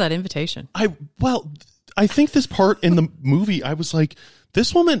obsessed with that invitation. I think this part in the movie, I was like,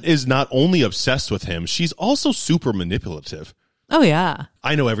 this woman is not only obsessed with him, she's also super manipulative. Oh yeah.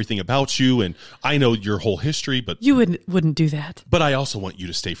 I know everything about you and I know your whole history, but you wouldn't do that. But I also want you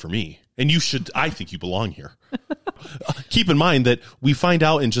to stay for me. And I think you belong here. Keep in mind that we find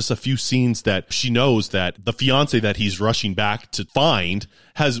out in just a few scenes that she knows that the fiance that he's rushing back to find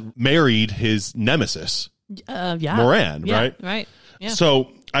has married his nemesis. Moran, right? Right. Yeah.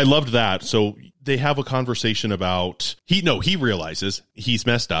 So I loved that. So they have a conversation about he realizes he's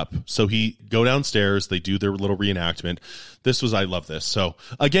messed up. So he go downstairs. They do their little reenactment. I love this. So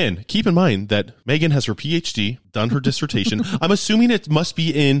again, keep in mind that Megan has her PhD, done her dissertation. I'm assuming it must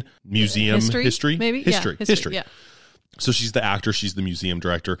be in museum history, maybe history. Yeah. So she's the actor. She's the museum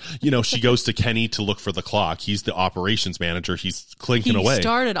director. She goes to Kenny to look for the clock. He's the operations manager. He's clinking away. He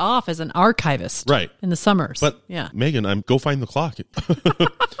started off as an archivist, right, in the summers. But Megan, go find the clock.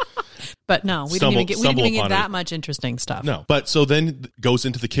 But no, we didn't even get that much interesting stuff. No, but so then goes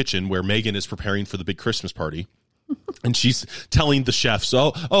into the kitchen where Megan is preparing for the big Christmas party, and she's telling the chefs,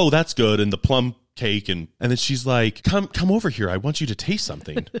 "Oh, that's good," and the plum cake, and then she's like, "Come over here. I want you to taste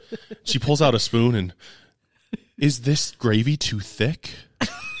something." She pulls out a spoon and. Is this gravy too thick?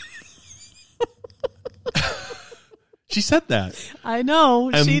 She said that. I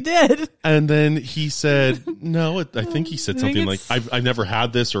know, she did. And then he said, no, I think he said something like, I've never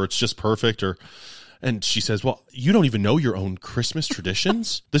had this, or it's just perfect, and she says, well, you don't even know your own Christmas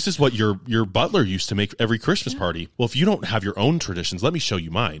traditions? This is what your butler used to make every Christmas party. Well, if you don't have your own traditions, let me show you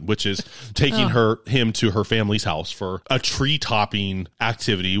mine, which is taking him to her family's house for a tree topping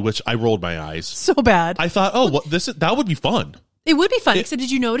activity, which I rolled my eyes. So bad. I thought, that would be fun. It would be fun. Except, did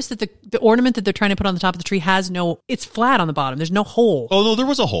you notice that the ornament that they're trying to put on the top of the tree it's flat on the bottom. There's no hole. Oh, no, there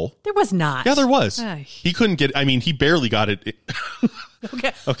was a hole. There was not. Yeah, there was. He couldn't get, he barely got it.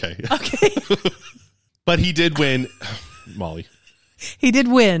 Okay. But he did win, Molly. He did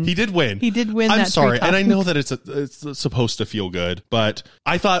win. I'm sorry, and I know that it's supposed to feel good, but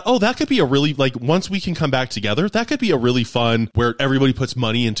I thought, that could be a really, once we can come back together, that could be a really fun where everybody puts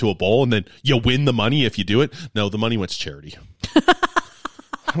money into a bowl and then you win the money if you do it. No, the money went to charity.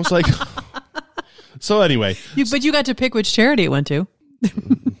 I was like, so anyway. But you got to pick which charity it went to.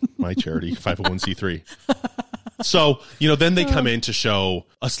 My charity, 501c3. So, then they come in to show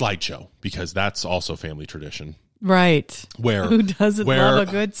a slideshow because that's also family tradition. Right. Who doesn't love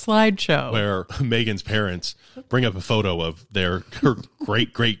a good slideshow? Where Megan's parents bring up a photo of her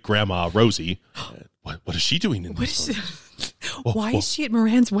great grandma Rosie. What is she doing in this? Why is she at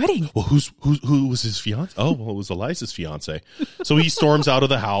Moran's wedding? Well, who was his fiance? Oh, well, it was Eliza's fiance. So he storms out of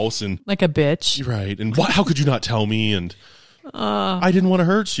the house and like a bitch, right? And how could you not tell me? And I didn't want to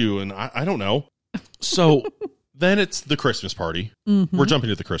hurt you, and I don't know. So. Then it's the Christmas party. Mm-hmm. We're jumping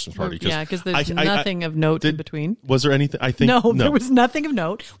to the Christmas party. Because there's nothing of note in between. Was there anything? I think no, there was nothing of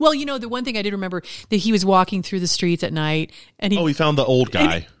note. Well, the one thing I did remember that he was walking through the streets at night, and he found the old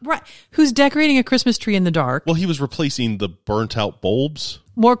guy, right, who's decorating a Christmas tree in the dark. Well, he was replacing the burnt out bulbs.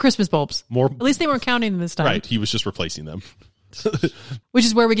 More Christmas bulbs. More. At least they weren't counting them this time. Right, he was just replacing them. Which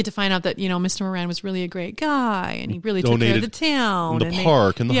is where we get to find out that Mr. Moran was really a great guy, and he really took care of the town, and the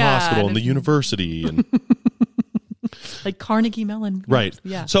park, and the hospital, and the university, and. Like Carnegie Mellon. Right.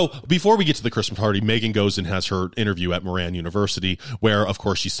 Yeah. So before we get to the Christmas party, Megan goes and has her interview at Moran University, where, of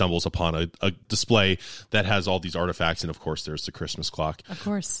course, she stumbles upon a display that has all these artifacts. And, of course, there's the Christmas clock. Of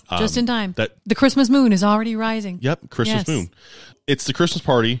course. Just in time. The Christmas moon is already rising. Yep. Christmas moon. It's the Christmas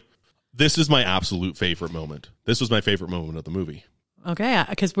party. This is my absolute favorite moment. This was my favorite moment of the movie. Okay.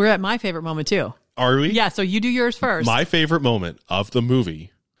 Because we're at my favorite moment, too. Are we? Yeah. So you do yours first. My favorite moment of the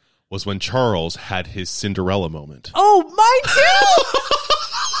movie was when Charles had his Cinderella moment. Oh, mine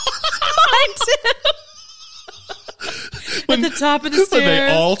too! At the top of the stairs. When they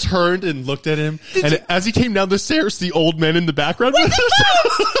all turned and looked at him. As he came down the stairs, the old men in the background.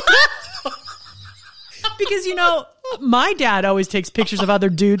 Because, my dad always takes pictures of other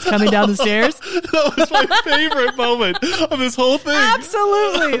dudes coming down the stairs. That was my favorite moment of this whole thing.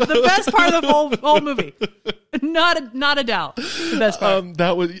 Absolutely. The best part of the whole movie. Not a doubt. The best part.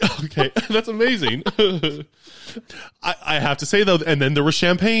 That was okay. That's amazing. I have to say though, and then there was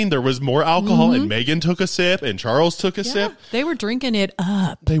champagne, there was more alcohol, and Megan took a sip and Charles took a sip. They were drinking it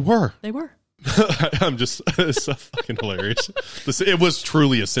up. They were. I'm just it's so fucking hilarious. It was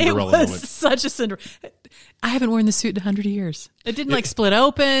truly a Cinderella moment. Such a Cinderella. I haven't worn the suit in 100 years. It didn't split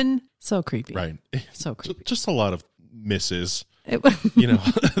open. So creepy. Right. So creepy. Just a lot of misses.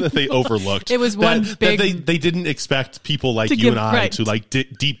 That they overlooked. It was one big. That they didn't expect people like you and I to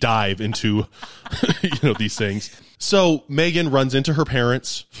deep dive into, these things. So Megan runs into her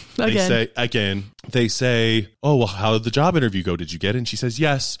parents. They say, "Oh, well, how did the job interview go? Did you get it?" And she says,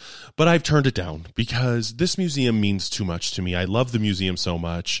 "Yes, but I've turned it down because this museum means too much to me. I love the museum so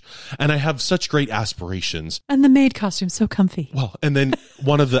much, and I have such great aspirations." And the maid costume's so comfy. Well, and then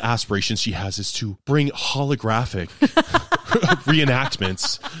one of the aspirations she has is to bring holographic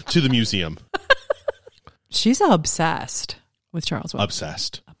reenactments to the museum. She's obsessed with Charles Wells.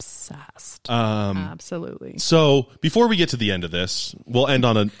 Obsessed. Absolutely. So before we get to the end of this, we'll end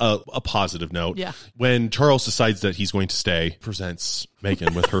on a positive note. Yeah. When Charles decides that he's going to stay, presents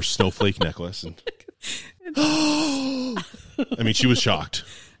Megan with her snowflake necklace. And she was shocked.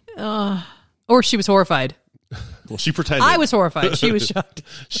 Or she was horrified. Well, she pretended. I was horrified. She was shocked.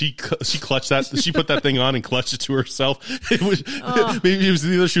 She clutched that. She put that thing on and clutched it to herself. It was maybe it was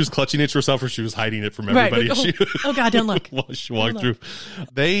either she was clutching it to herself or she was hiding it from everybody. Right. Oh God, don't look. While she walked through.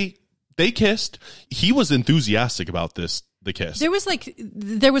 They kissed. He was enthusiastic about this. The kiss. There was like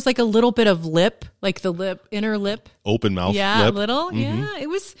a little bit of lip, like the inner lip, open mouth. Yeah, lip. a little. Mm-hmm. Yeah, it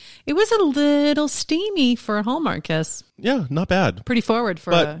was a little steamy for a Hallmark kiss. Yeah, not bad. Pretty forward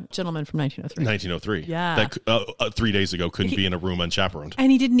for a gentleman from 1903. 1903. Yeah, that 3 days ago couldn't be in a room unchaperoned.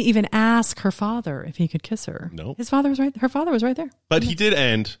 And he didn't even ask her father if he could kiss her. No, his father was right. Her father was right there. But he did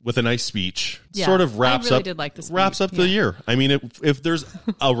end with a nice speech. Yeah, sort of wraps up the year. I mean, if there's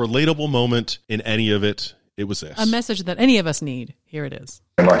a relatable moment in any of it. It was this. A message that any of us need. Here it is.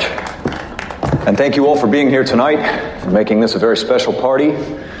 Very much. And thank you all for being here tonight and making this a very special party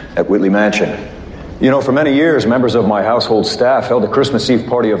at Whitley Mansion. For many years, members of my household staff held a Christmas Eve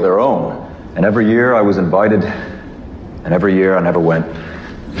party of their own. And every year I was invited, and every year I never went.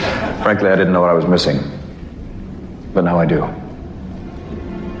 Frankly, I didn't know what I was missing. But now I do.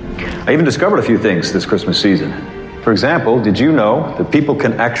 I even discovered a few things this Christmas season. For example, did you know that people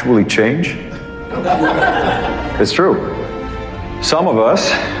can actually change? It's true. Some of us,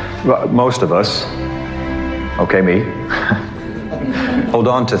 most of us, okay, me, hold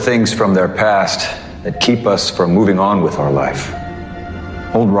on to things from their past that keep us from moving on with our life.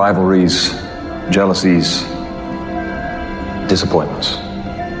 Old rivalries, jealousies, disappointments.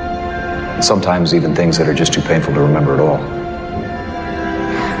 And sometimes even things that are just too painful to remember at all.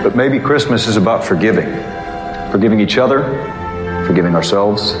 But maybe Christmas is about forgiving. Forgiving each other, forgiving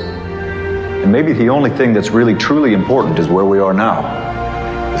ourselves. And maybe the only thing that's really, truly important is where we are now,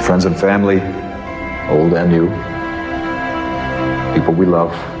 with friends and family, old and new, people we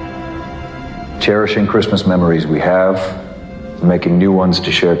love, cherishing Christmas memories we have, and making new ones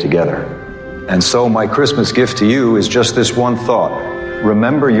to share together. And so my Christmas gift to you is just this one thought.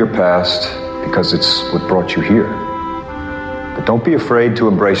 Remember your past because it's what brought you here. But don't be afraid to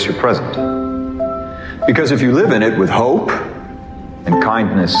embrace your present. Because if you live in it with hope and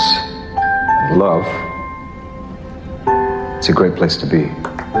kindness love, it's a great place to be.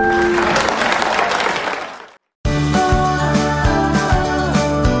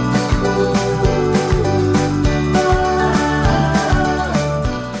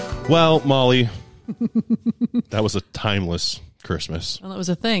 Well, Molly, that was a timeless Christmas. Well, it was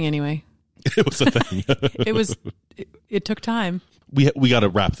a thing anyway. It was a thing. It took time. We got to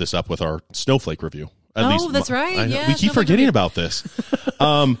wrap this up with our snowflake review. At least, that's right. Yeah, we keep forgetting about this.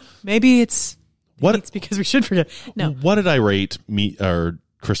 Maybe it's because we should forget. No. What did I rate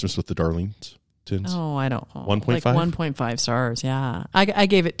Christmas with the Darlingtons? Oh, I don't know. 1.5? Like 1.5 stars, yeah. I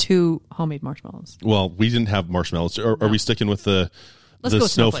gave it 2 homemade marshmallows. Well, we didn't have marshmallows. Are we sticking with Let's go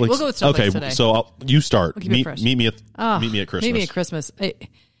snowflakes? We'll go with snowflakes today. So you start. Meet me at Christmas. Meet me at Christmas.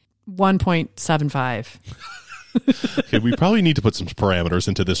 1.75. Okay, we probably need to put some parameters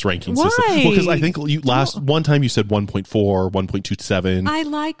into this ranking Why? system. Well, because I think one time you said 1.4, 1.27. I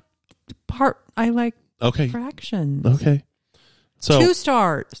like fractions. Okay. So 2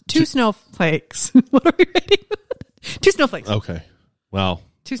 stars, 2 snowflakes. What are we rating? 2 snowflakes. Okay. Wow.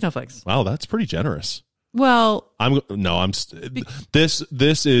 2 snowflakes. Wow, that's pretty generous. Well,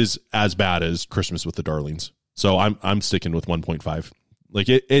 this is as bad as Christmas with the Darlings. So I'm sticking with 1.5. Like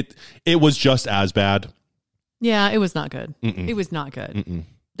it was just as bad. yeah, it was not good. Mm-mm. It was not good. Mm-mm.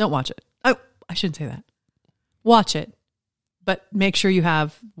 Don't watch it. Oh, I shouldn't say that. Watch it, but make sure you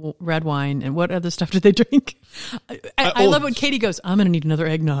have red wine. And what other stuff did they drink? I love when Katie goes, I'm going to need another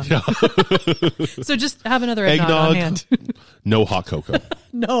eggnog. Yeah. So just have another eggnog on hand. No hot cocoa.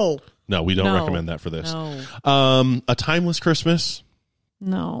 No, we don't recommend that for this. No. A Timeless Christmas.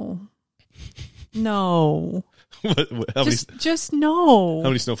 No. How Just no. How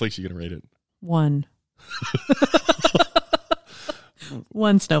many snowflakes are you going to rate it? 1.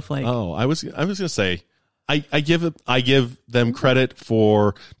 1 snowflake. Oh, I was going to say, I give them credit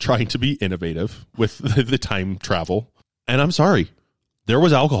for trying to be innovative with the time travel. And I'm sorry, there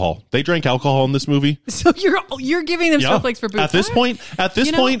was alcohol. They drank alcohol in this movie. So you're giving them snowflakes for booze. At this point,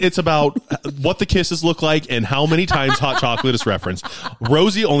 it's about what the kisses look like and how many times hot chocolate is referenced.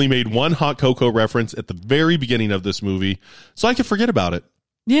 Rosie only made 1 hot cocoa reference at the very beginning of this movie, so I could forget about it.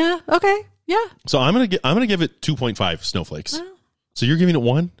 Yeah. Okay. Yeah. So I'm gonna give it 2.5 snowflakes. Well, so you're giving it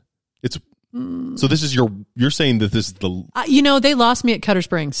 1? It's so this is you're saying that this is the they lost me at Cutter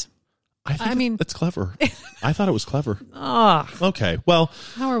Springs. I mean it's clever. I thought it was clever. Oh. Okay. Well,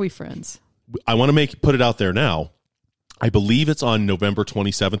 how are we friends? I want to put it out there now. I believe it's on November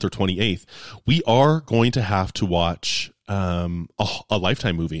 27th or 28th. We are going to have to watch a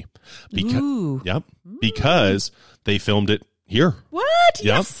Lifetime movie because they filmed it here. What? Yep.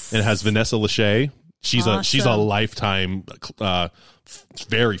 Yes. And it has Vanessa Lachey. She's a Lifetime,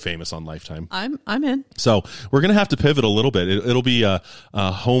 very famous on Lifetime. I'm in. So we're gonna have to pivot a little bit. It'll be a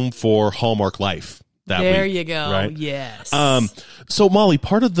home for Hallmark Life. There you go. Right? Yes. So Molly,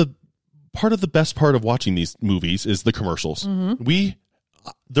 part of the best part of watching these movies is the commercials. Mm-hmm.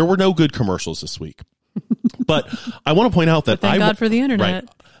 There were no good commercials this week, but I want to point out that thank God for the internet.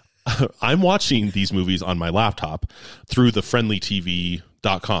 Right, I'm watching these movies on my laptop through the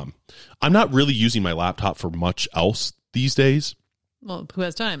friendlytv.com. I'm not really using my laptop for much else these days. Well, who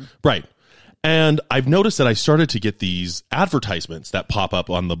has time? Right. And I've noticed that I started to get these advertisements that pop up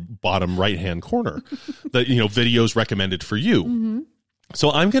on the bottom right-hand corner that, videos recommended for you. Mm-hmm.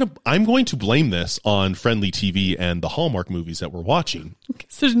 So I'm going to blame this on Friendly TV and the Hallmark movies that we're watching.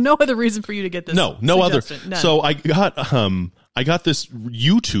 There's no other reason for you to get this. No other. None. So I got this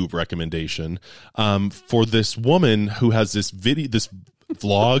YouTube recommendation for this woman who has this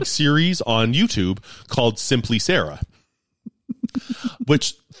vlog series on YouTube called Simply Sarah,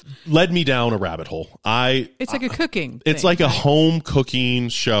 which led me down a rabbit hole. It's like a cooking. It's like a home cooking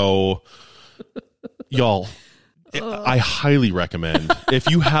show, y'all. I highly recommend if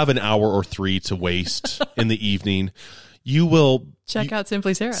you have an hour or 3 to waste in the evening, you will check out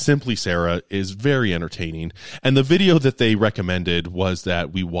Simply Sarah. Simply Sarah is very entertaining. And the video that they recommended was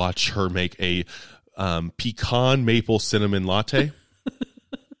that we watch her make a pecan maple cinnamon latte.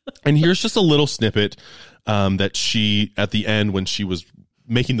 And here's just a little snippet that she, at the end, when she was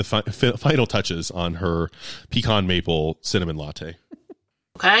making the final touches on her pecan maple cinnamon latte.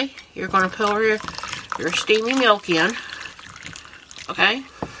 Okay, you're going to pour your steamy milk in. Okay.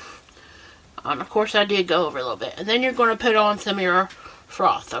 And of course, I did go over a little bit. And then you're going to put on some of your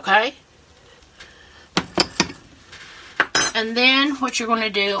froth, okay? And then what you're going to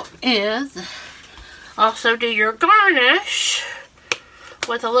do is also do your garnish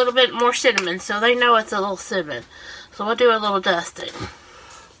with a little bit more cinnamon, so they know it's a little cinnamon. So we'll do a little dusting.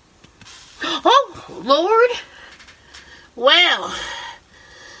 Oh, Lord! Well,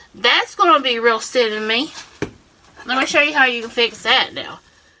 that's going to be real cinnamon. Let me show you how you can fix that now.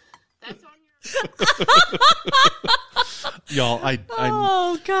 That's on your... Y'all,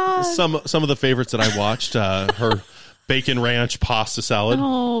 oh God! Some of the favorites that I watched, her bacon ranch pasta salad.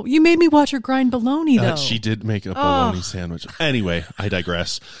 Oh, you made me watch her grind bologna, though. She did make a bologna sandwich. Anyway, I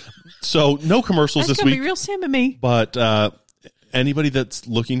digress. So no commercials this week. Be real cinnamon. But anybody that's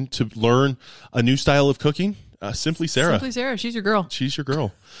looking to learn a new style of cooking, Simply Sarah. Simply Sarah, she's your girl. She's your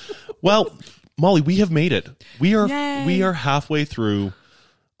girl. Well, Molly, we have made it. We are halfway through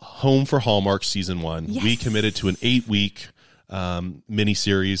Home for Hallmark season 1. Yes. We committed to an 8-week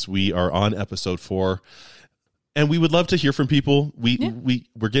mini-series. We are on episode 4. And we would love to hear from people.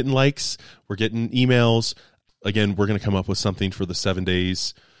 We're getting likes. We're getting emails. Again, we're going to come up with something for the 7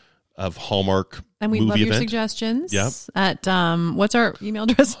 days of Hallmark and we movie love your event. Suggestions. Yep. At what's our email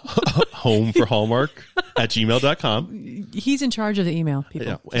address? homeforhallmark@gmail.com. He's in charge of the email,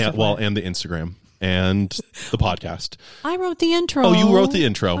 people. Yeah. And the Instagram and the podcast. I wrote the intro. Oh, you wrote the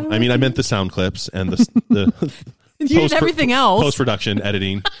intro. I meant the sound clips and the you did everything else. Post-production,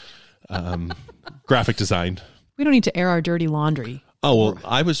 editing, graphic design. We don't need to air our dirty laundry. Oh, well,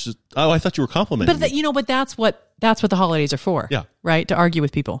 I thought you were complimenting me. But that's what the holidays are for. Yeah. Right? To argue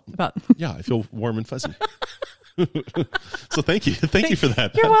with people about. Yeah, I feel warm and fuzzy. So thank you for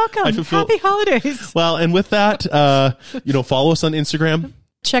that. You're welcome. Happy holidays. Well, and with that, follow us on Instagram.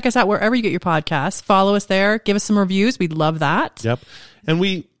 Check us out wherever you get your podcasts. Follow us there. Give us some reviews. We'd love that. Yep. And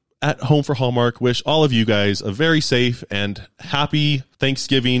we at Home for Hallmark wish all of you guys a very safe and happy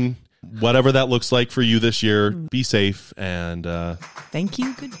Thanksgiving, whatever that looks like for you this year. Be safe and thank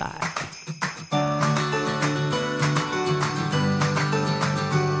you. Goodbye.